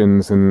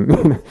collisions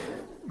and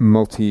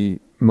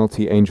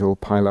multi-angel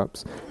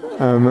pile-ups.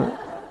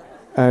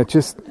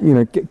 Just,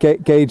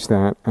 gauge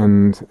that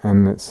and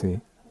let's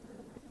see.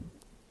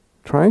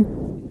 Try?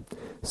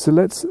 So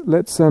let's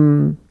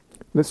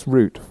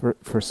root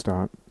for a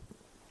start.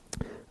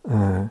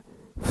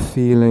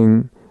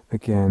 Feeling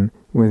again,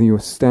 whether you're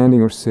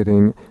standing or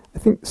sitting. I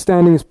think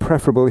standing is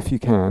preferable if you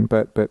can,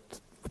 but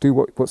do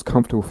what's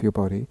comfortable for your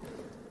body.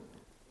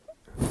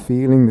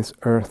 Feeling this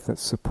earth that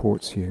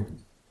supports you.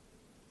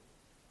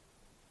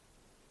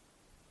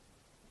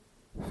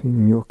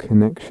 Feeling your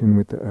connection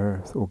with the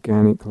earth,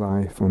 organic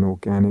life on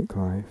organic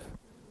life.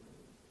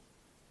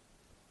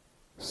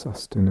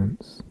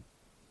 Sustenance,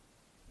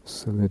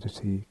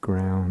 solidity,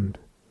 ground,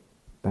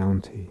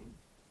 bounty,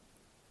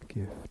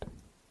 gift.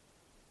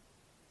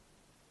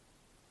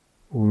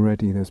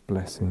 Already there's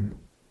blessing.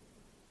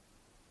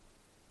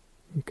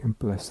 You can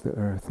bless the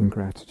earth in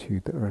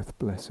gratitude. The earth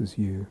blesses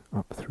you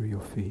up through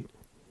your feet.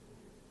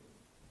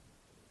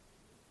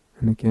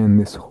 And again,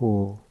 this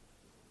hall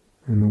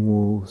and the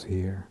walls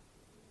here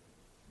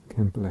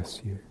can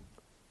bless you,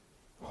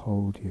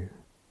 hold you.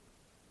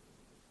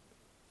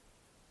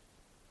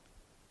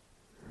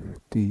 And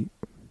the deep,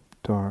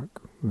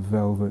 dark,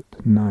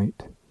 velvet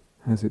night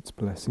has its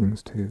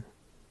blessings too,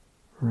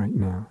 right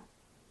now,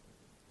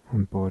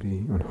 on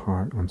body, on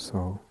heart, on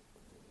soul.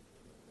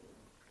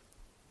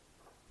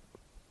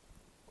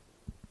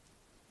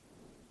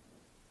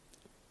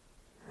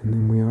 And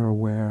then we are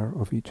aware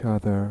of each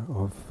other,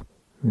 of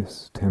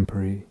this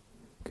temporary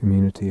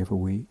community of a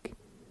week,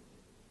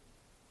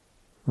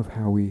 of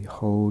how we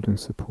hold and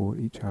support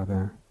each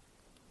other,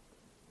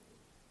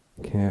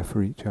 care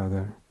for each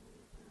other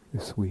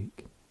this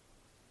week.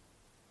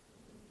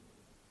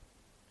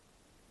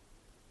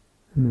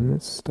 And then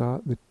let's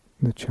start the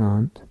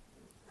chant,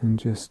 and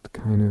just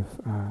kind of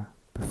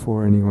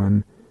before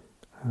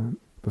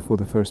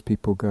the first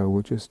people go,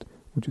 we'll just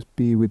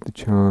be with the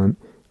chant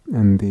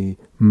and the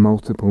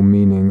multiple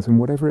meanings, and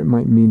whatever it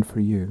might mean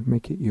for you,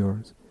 make it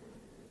yours.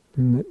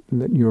 And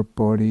let your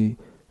body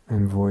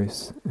and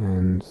voice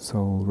and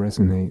soul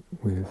resonate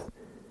with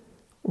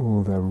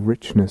all the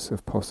richness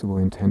of possible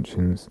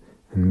intentions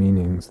and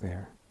meanings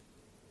there.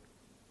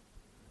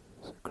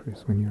 So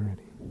Chris, when you're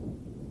ready.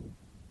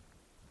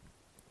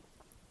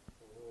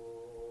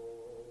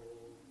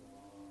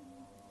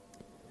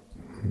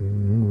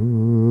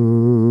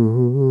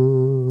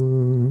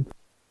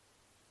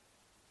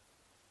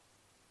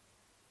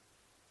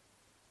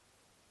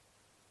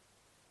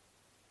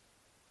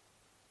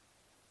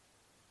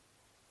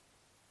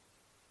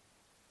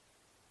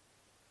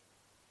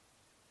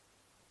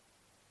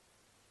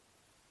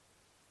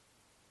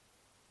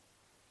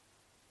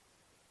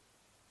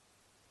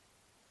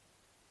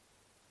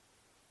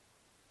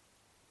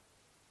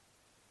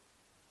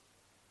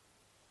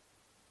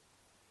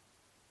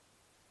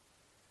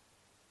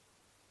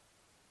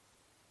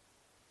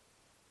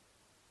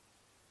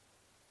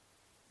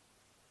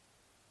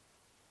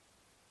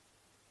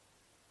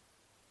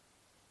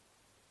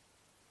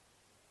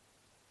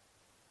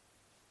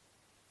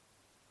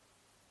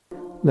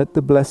 Let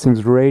the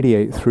blessings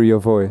radiate through your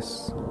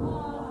voice.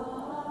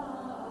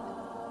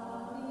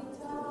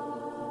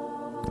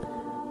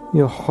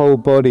 Your whole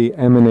body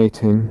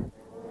emanating.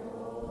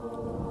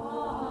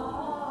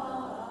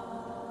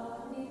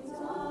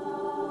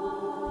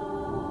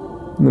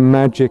 The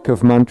magic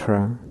of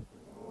mantra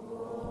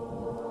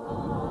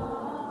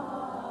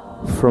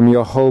from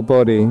your whole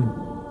body.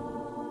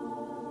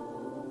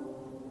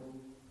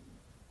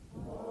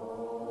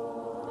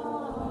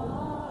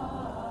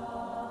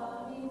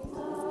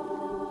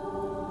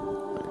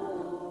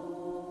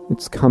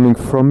 It's coming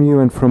from you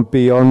and from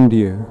beyond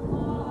you.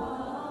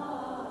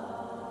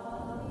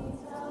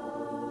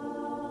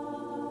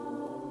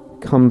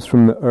 It comes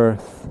from the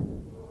earth.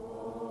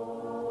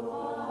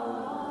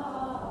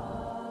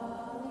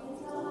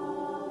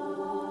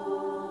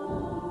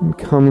 It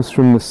comes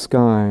from the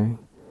sky.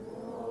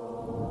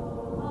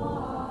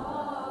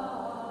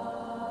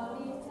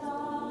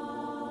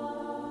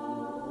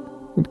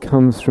 It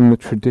comes from the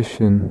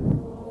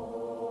tradition.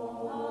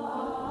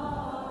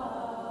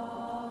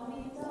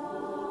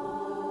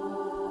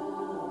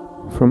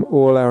 From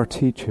all our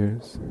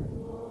teachers.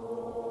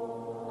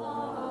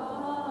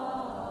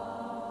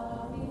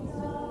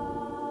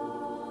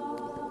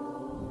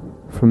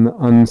 From the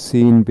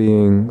unseen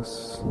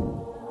beings.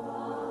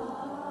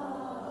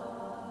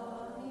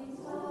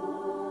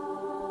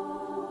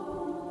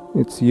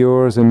 It's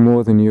yours and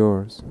more than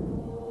yours.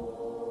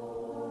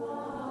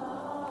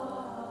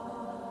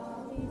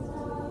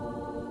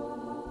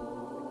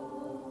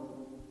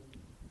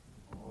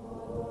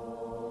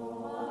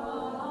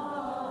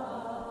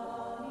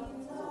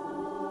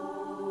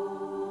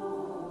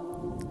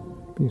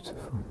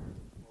 Beautiful.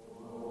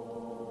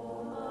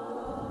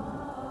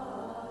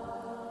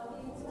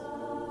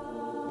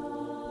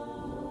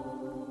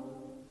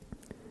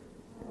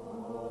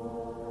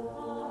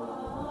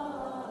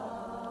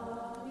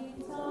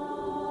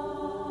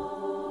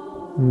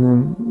 And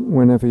then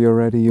whenever you're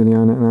ready,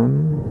 Juliana,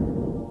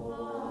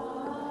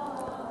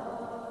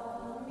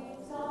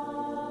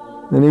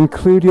 and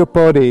include your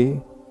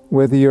body,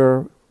 whether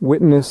you're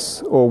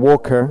witness or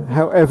walker,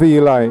 however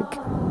you like.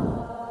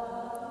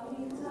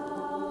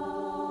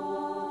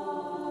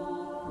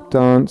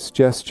 Dance,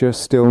 gesture,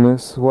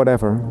 stillness,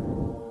 whatever.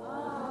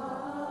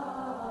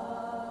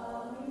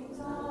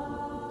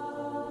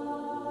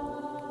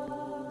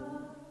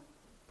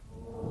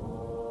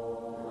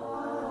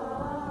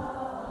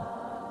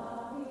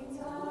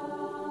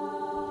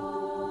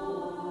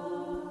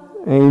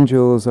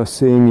 Angels are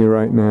seeing you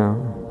right now.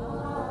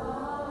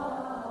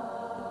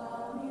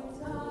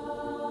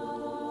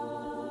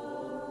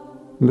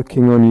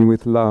 Looking on you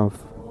with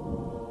love.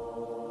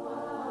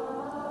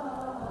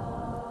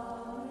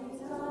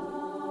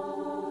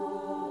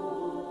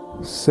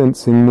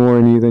 Sensing more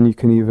in you than you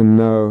can even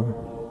know.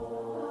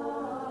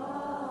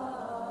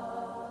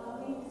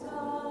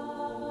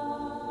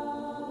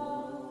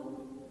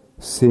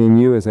 Seeing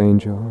you as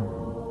angel.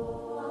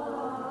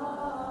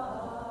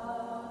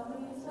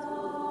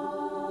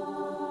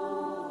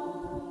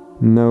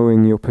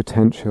 Knowing your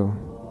potential.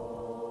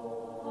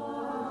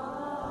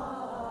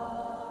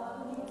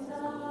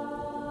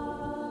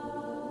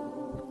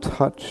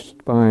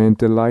 Touched by and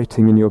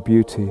delighting in your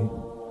beauty.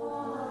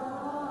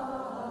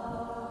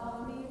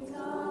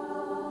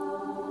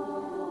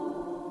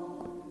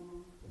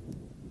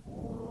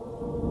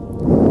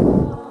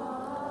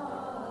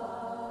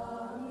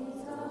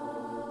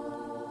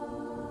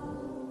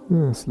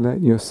 Yes,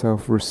 let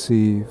yourself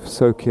receive,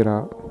 soak it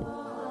up.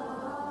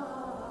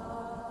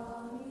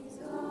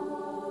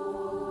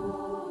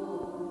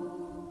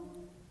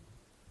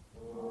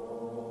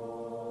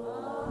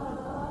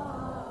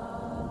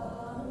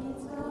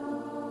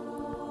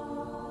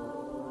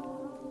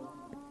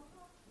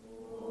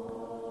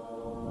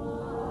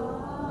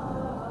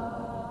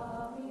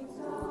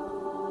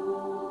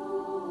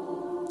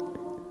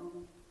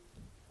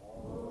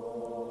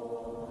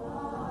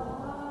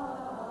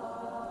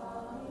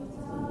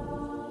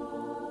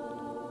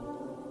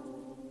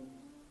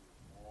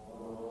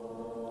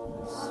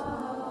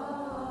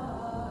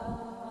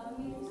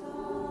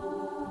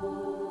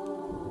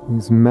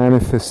 These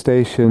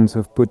manifestations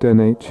of Buddha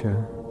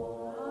nature.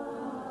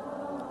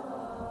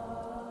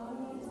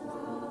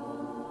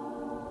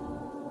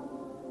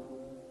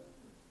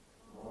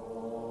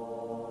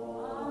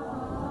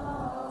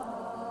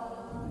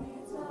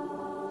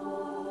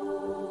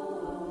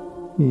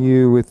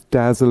 You with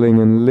dazzling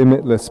and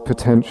limitless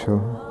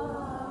potential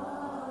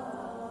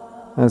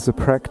as a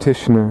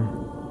practitioner,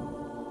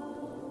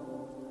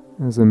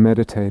 as a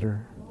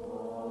meditator.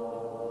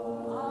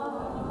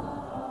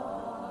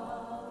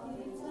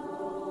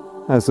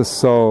 As a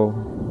soul.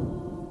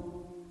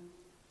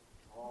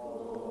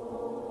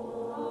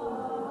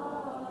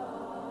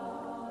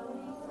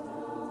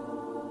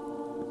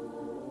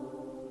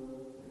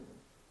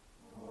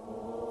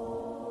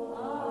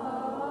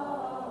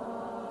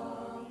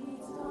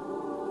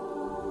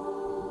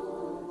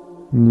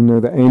 And you know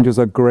the angels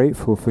are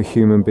grateful for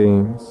human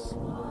beings.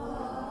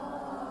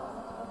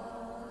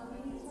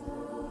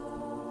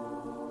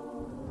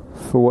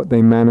 For what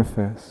they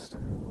manifest.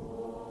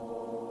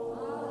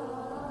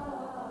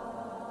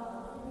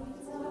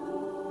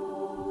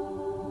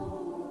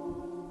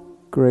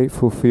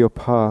 Grateful for your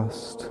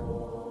past.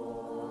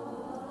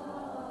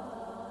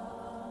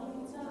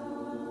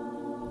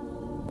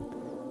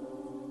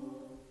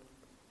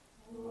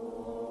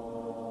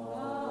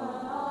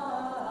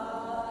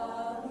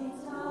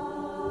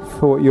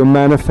 For what you're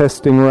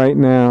manifesting right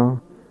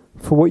now,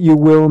 for what you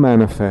will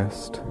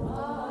manifest.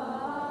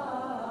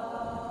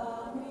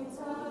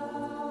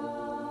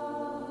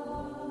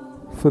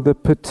 For the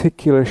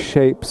particular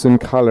shapes and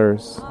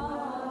colors.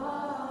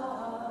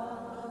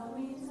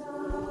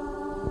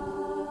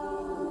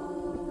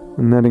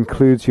 And that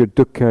includes your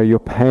dukkha, your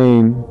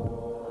pain.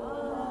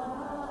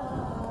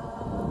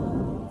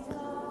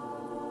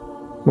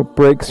 What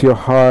breaks your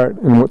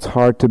heart and what's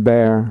hard to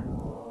bear.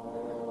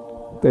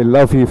 They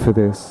love you for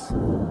this.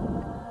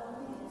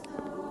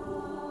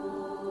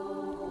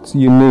 It's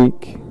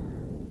unique.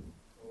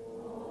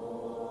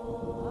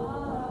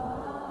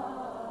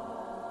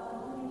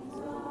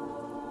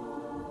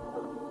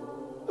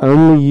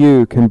 Only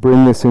you can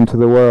bring this into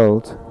the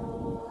world.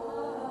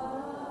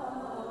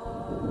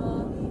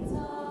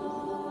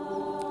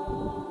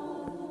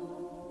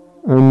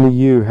 Only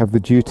you have the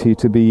duty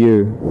to be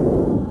you.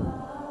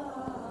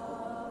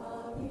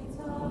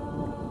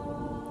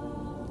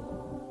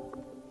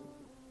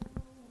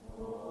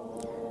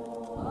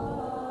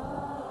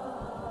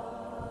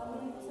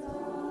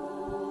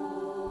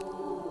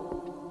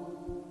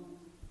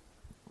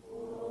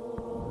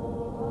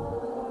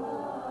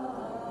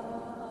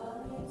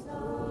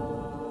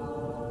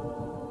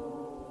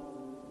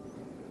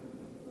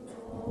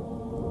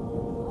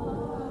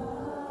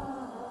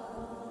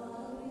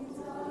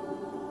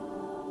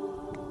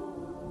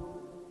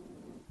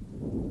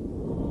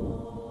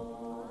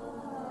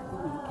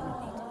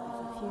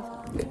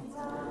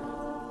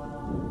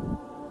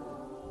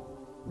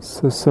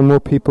 So some more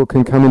people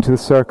can come into the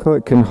circle.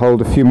 It can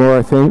hold a few more,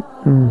 I think.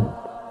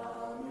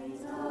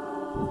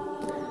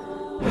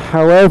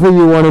 However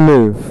you want to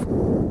move.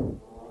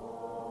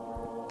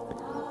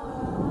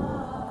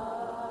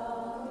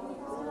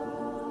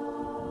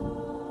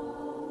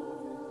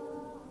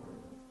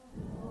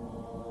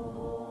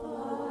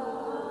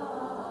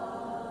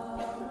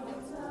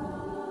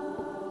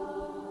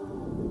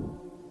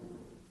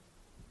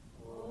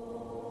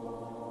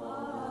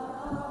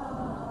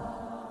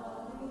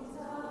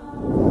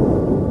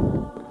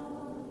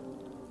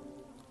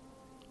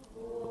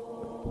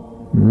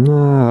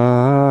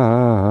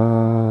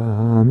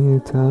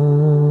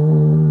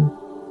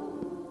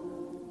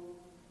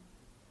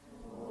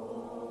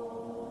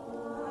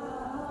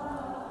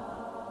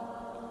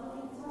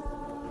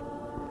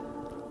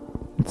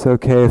 It's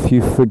okay if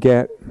you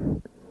forget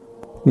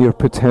your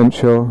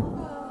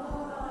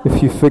potential,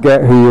 if you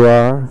forget who you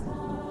are.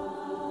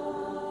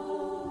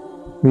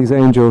 These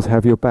angels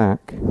have your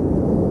back.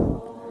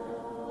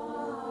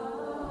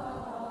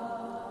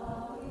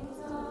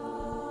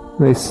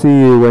 They see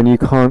you when you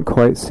can't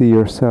quite see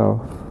yourself.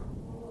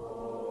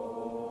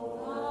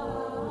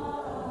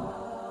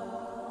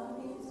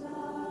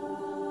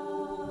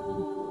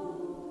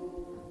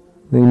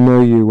 They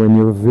know you when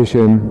your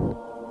vision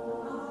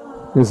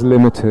is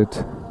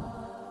limited.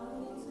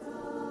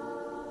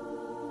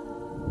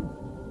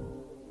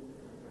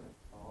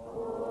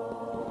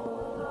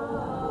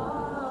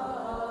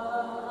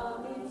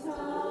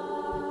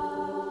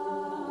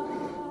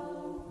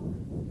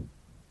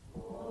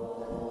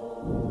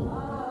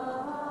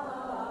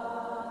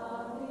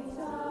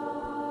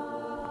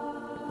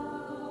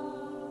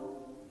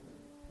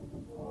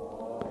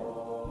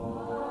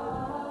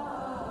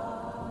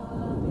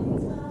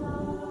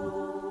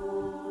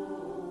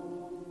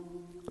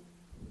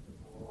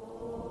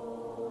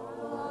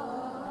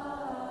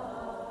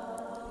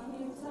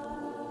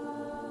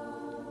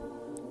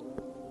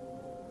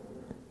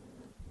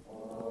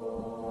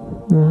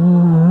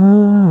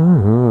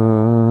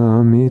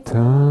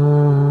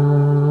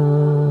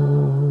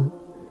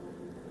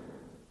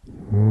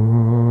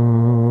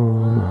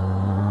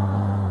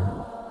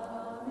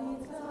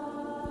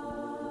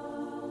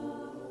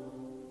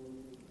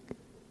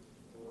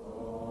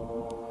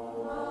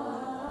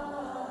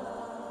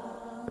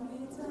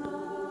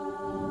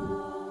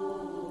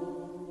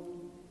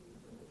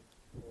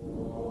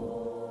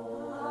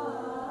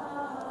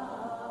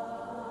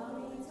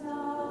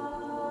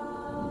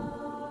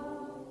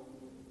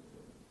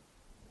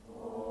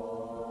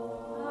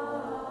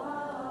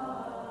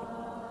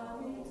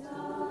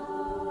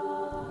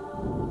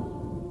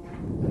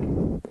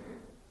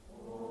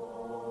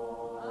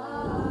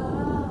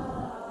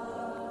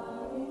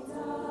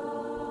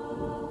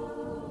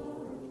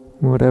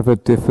 Whatever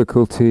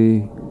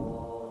difficulty,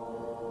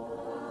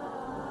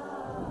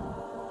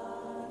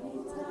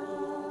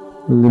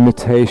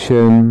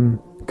 limitation,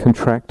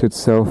 contracted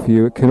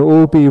self-view, it can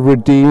all be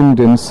redeemed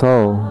in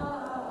soul,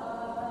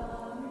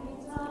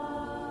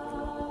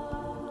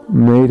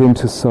 made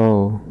into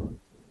soul.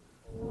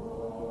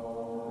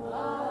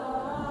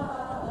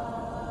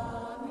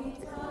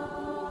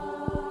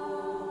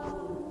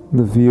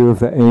 The view of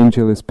the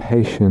angel is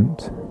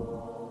patient.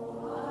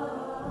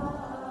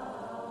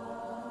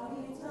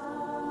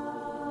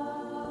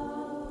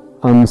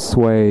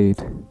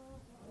 Unswayed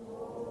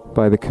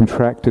by the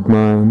contracted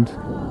mind.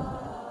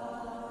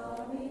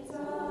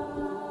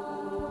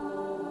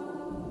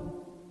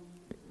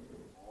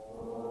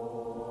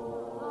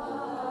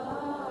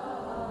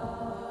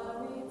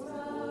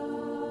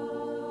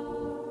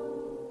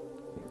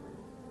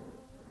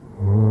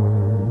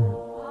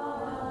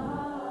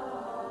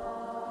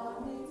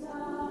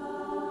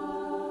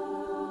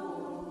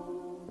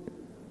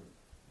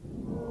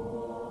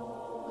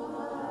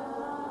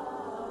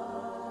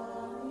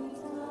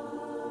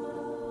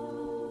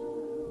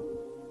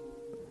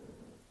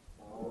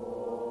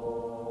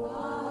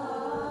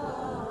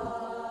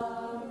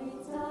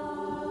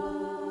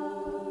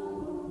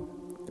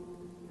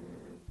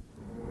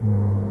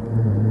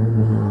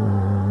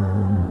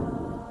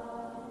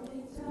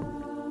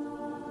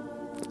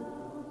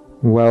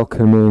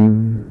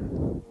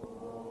 Welcoming,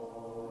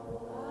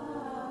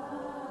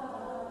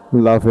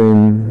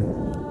 loving,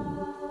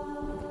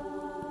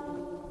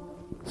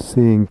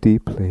 seeing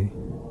deeply.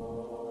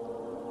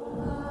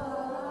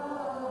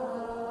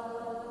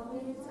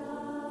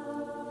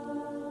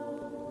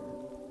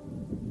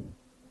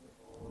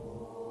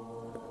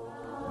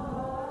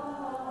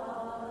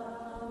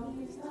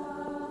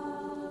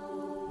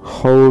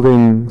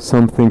 Holding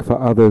something for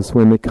others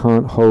when they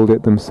can't hold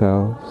it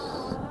themselves.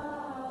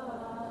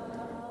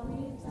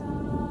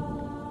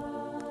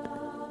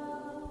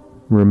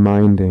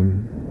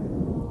 Reminding.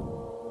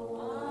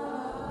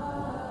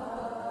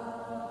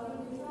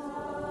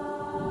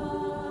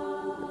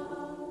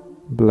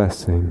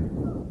 Blessing.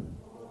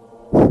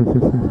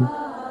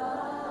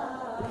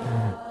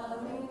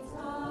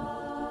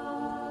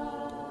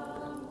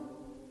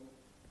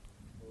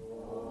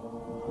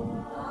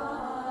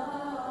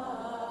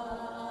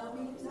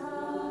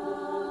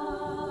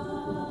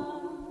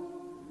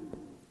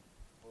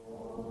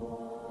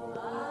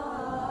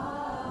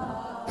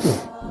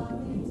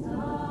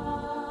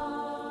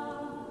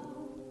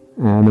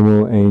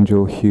 animal,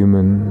 angel,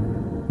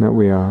 human that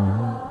we are.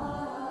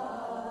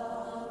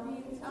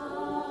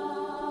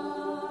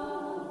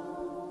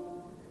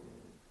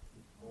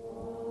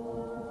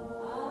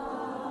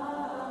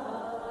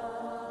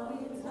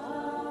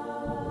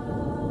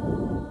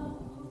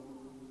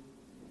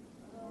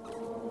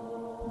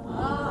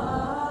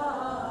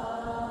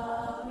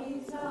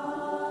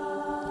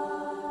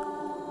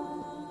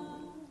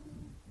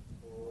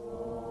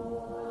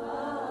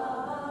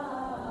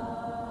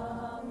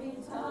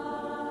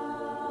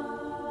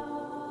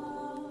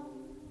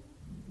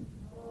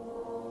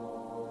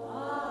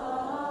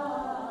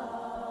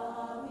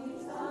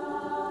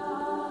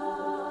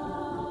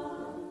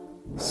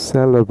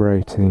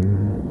 Celebrating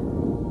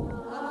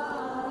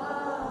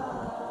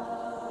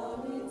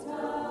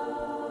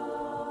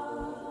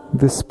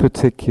this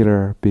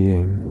particular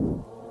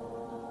being.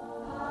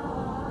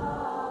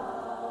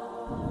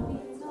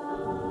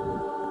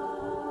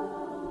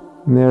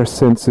 Their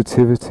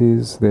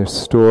sensitivities, their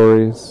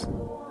stories,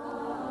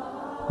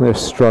 their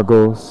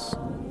struggles,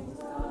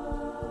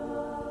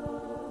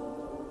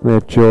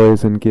 their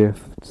joys and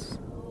gifts.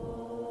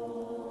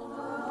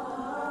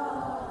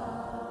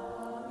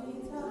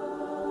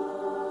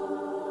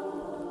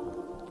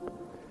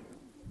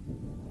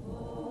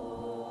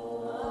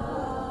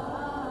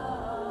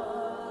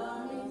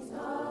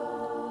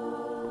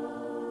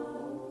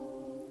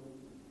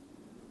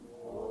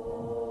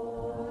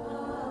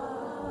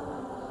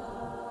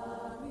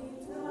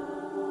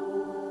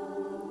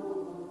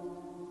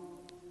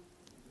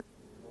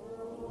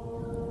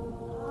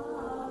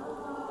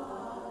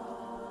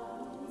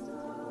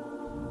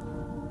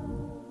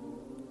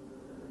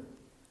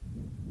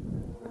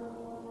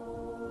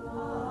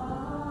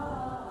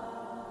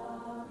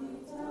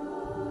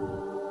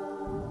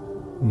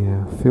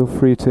 Yeah, feel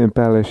free to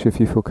embellish if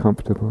you feel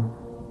comfortable.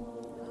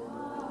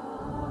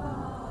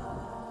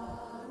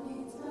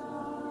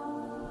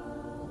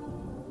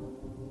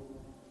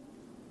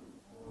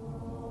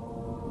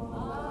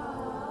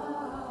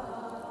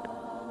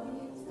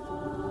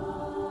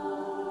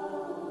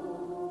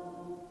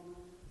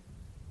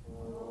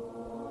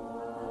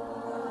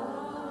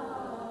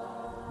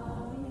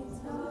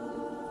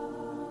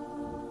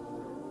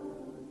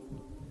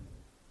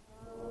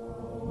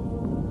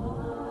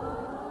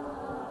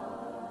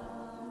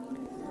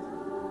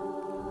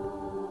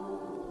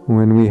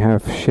 When we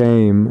have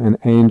shame, an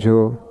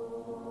angel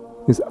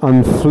is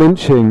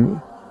unflinching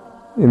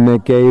in their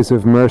gaze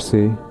of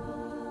mercy,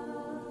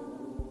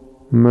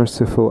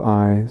 merciful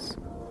eyes.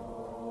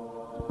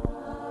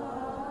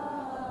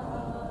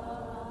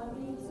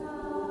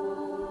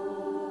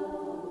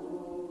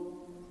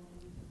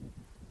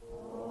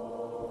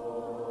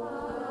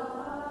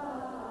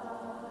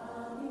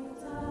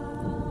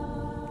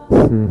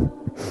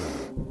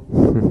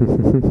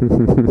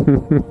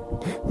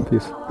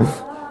 Peace.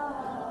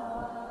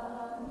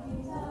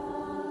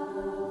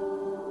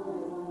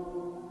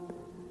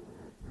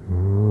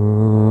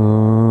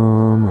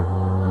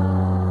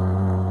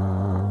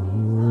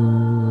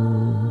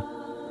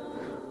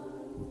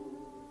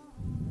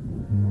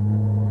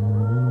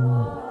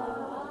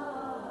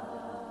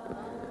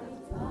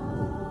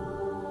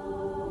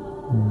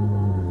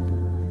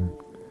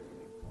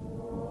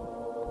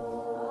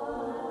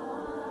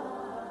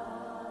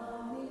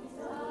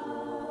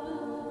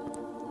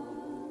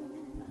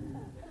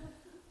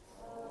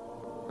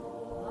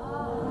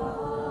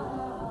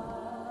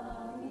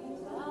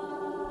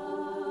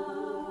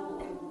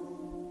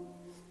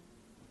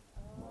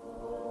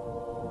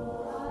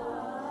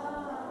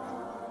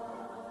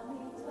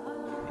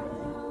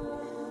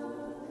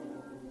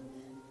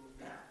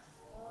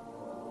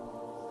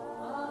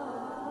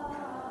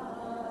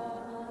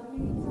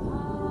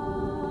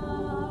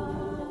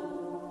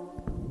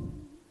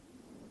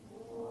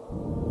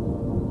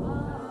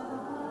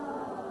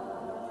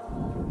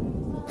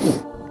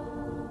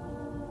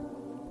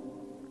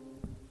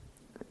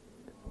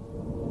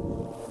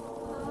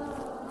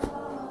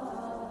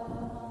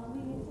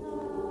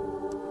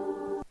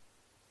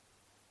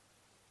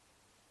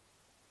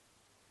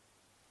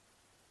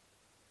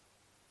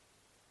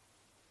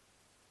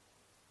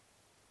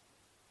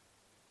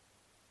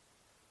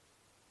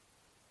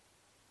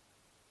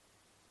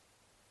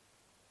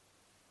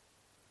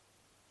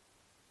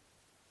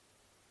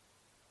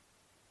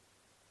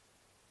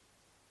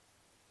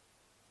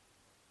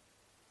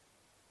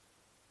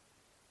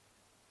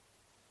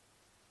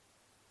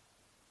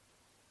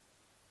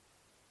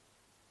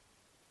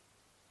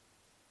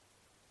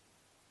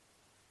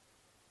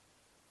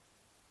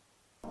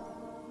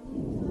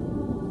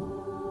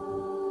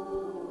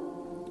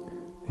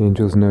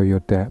 Angels know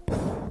your depth.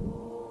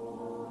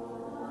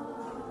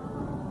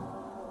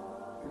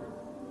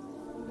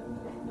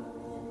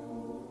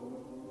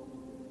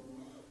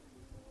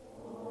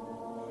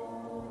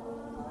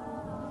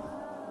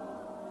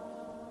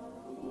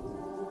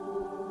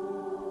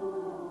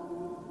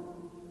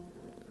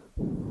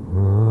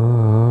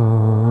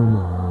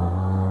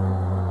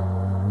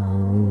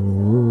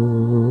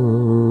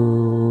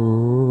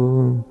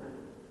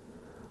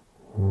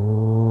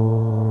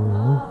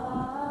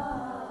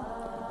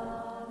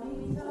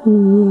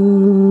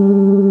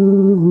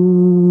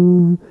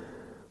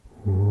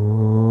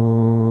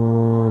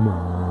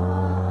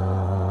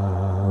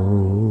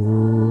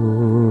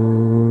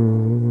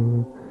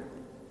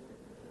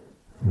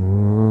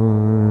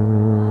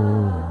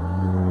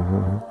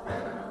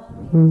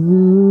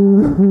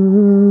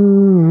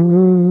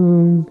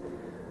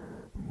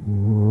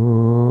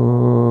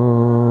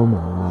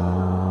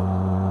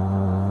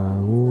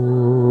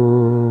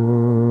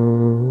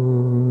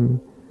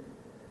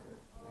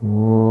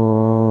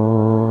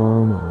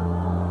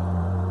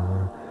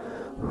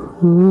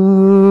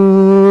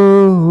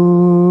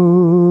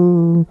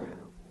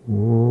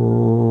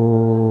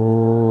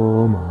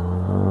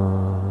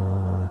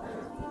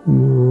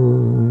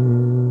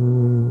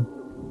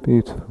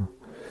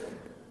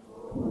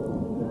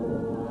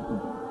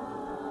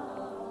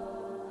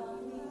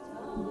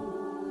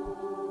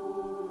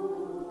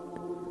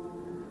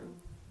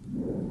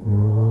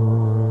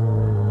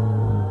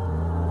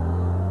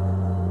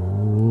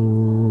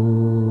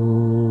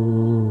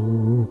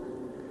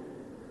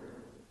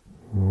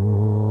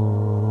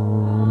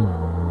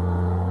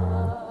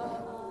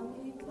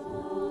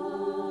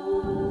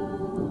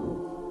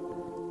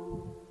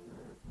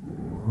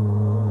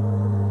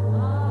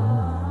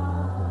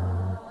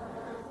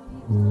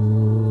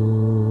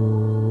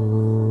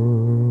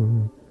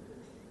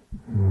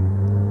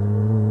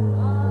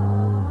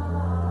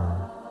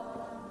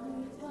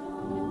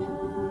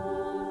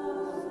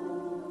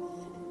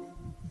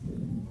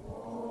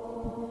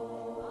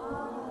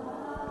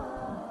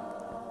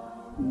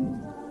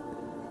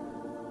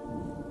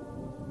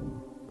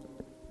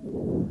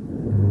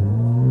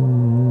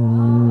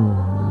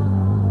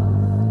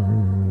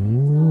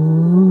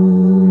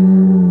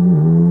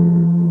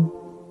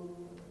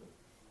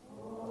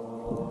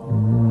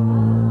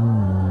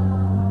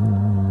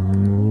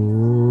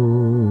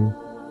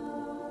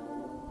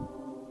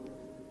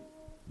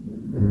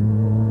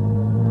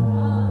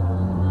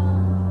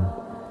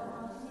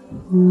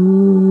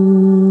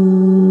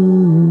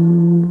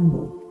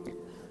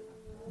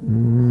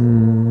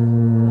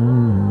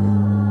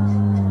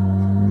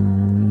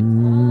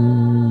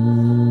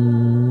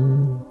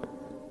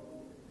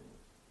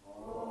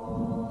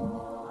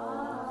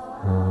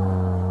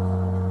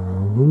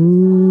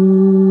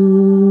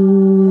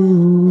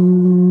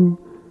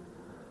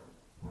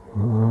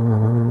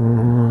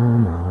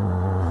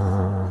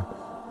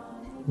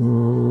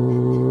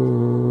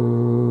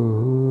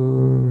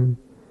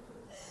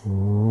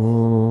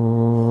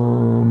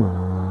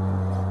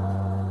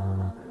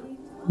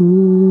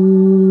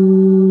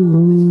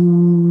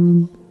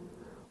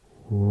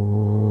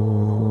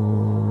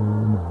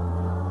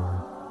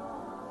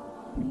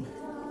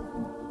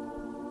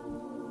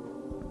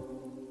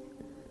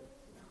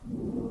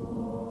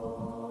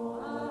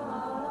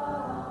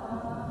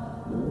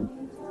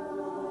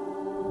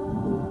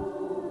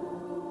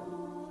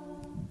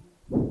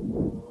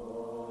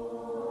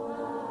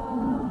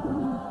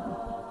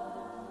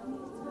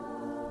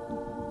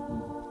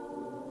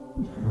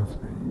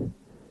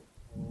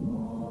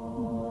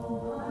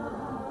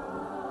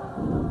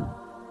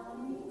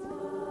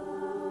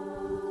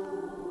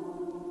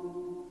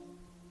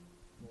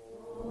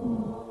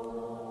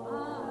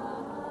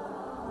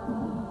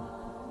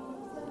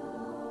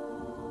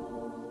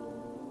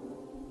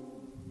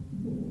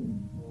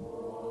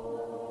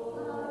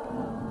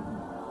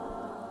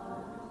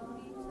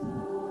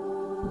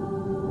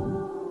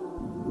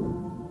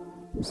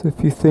 So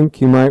if you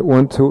think you might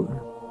want to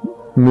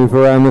move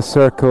around the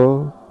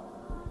circle,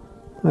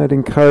 I'd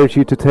encourage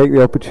you to take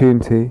the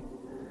opportunity.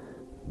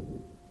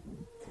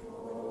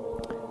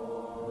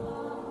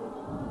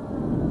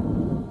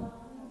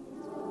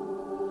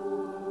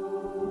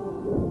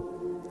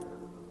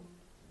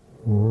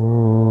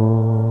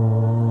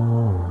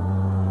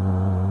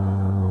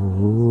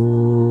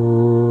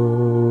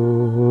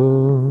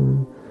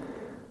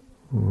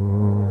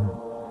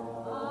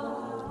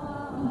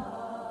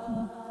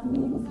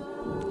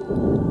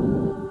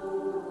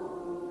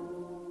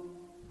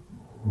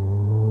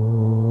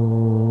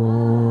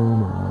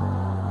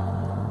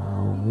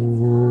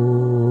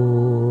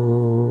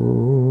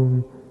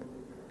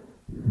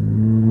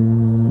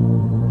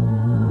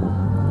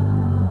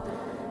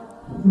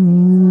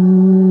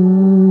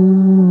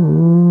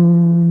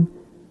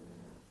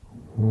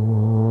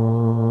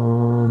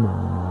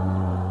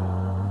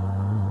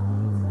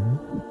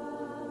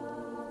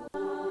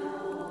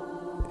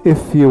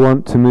 If you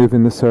want to move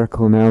in the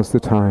circle, now's the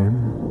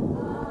time.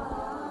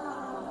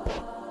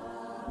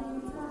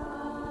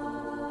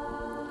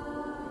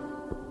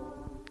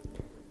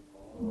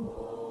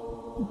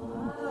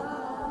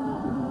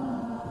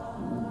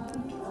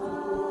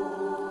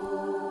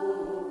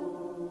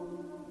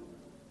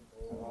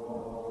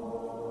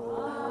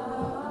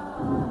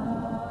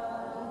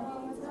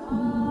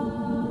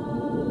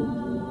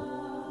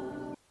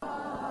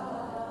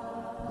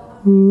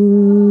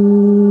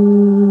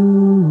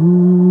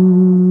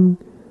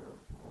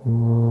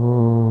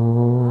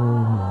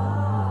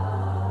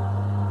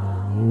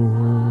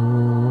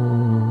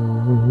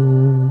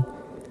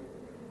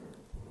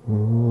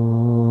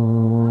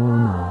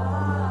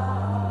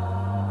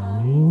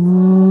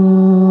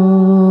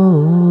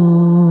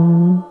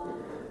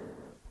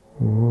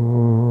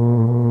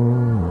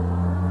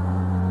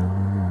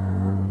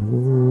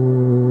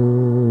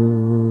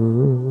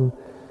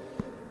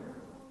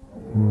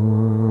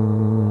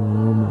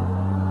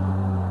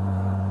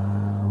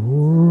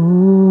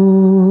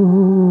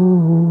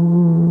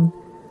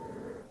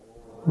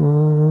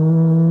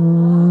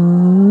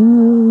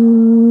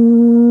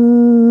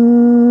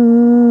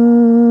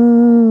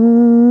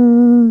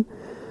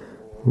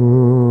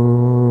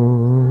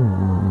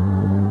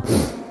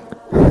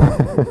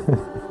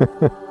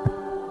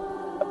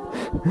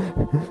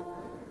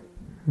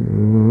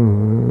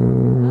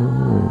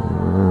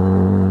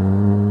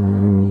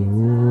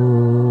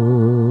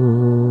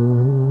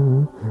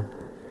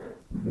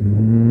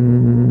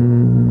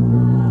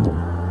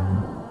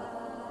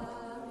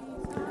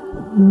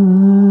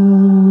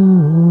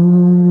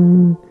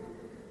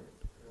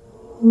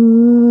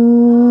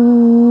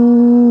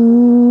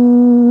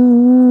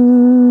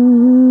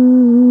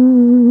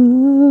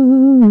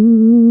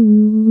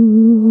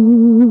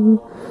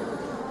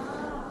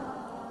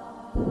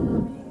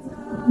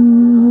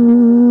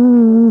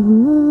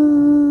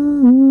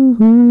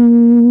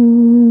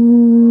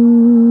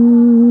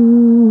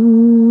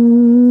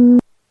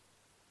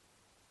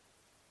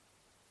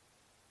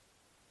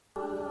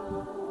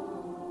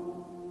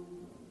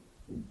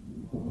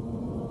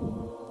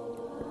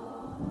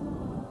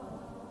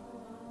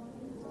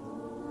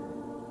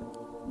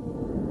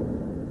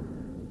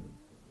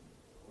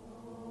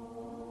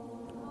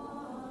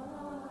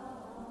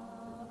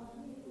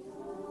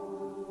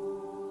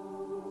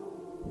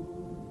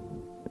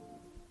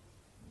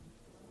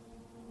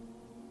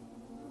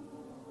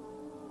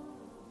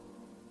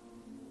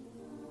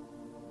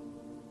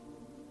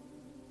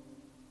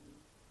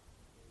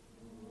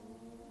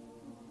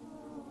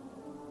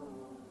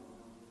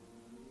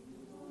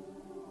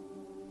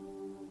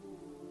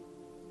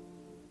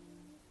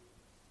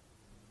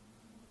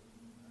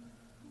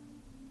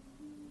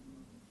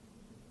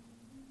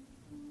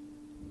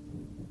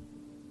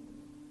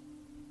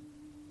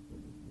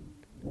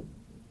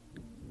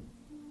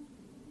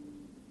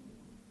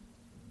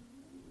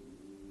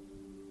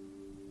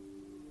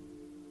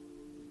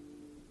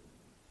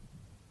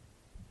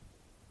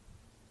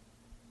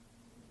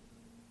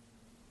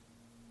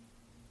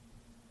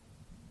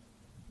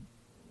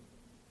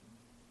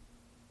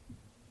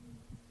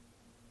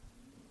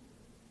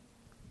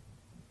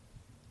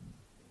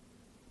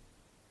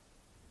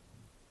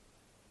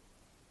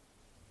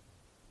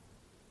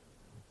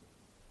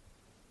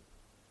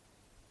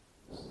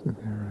 So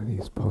there are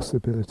these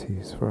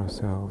possibilities for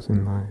ourselves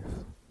in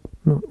life,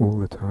 not all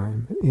the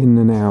time, in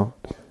and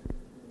out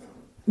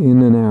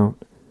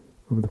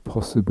of the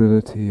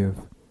possibility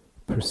of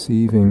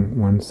perceiving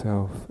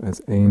oneself as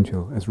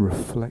angel, as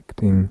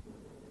reflecting,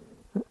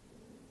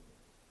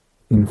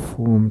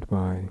 informed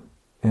by,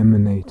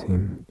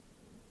 emanating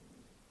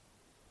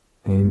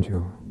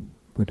angel,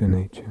 Buddha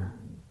nature,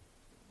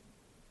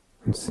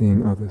 and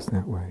seeing others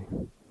that way.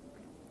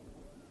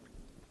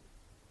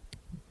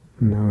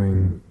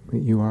 Knowing that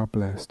you are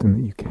blessed and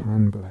that you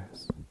can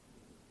bless.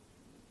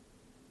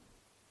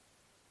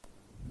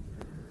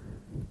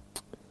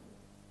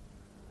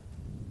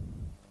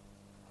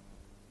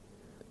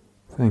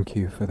 Thank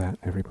you for that,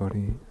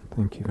 everybody.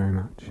 Thank you very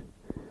much.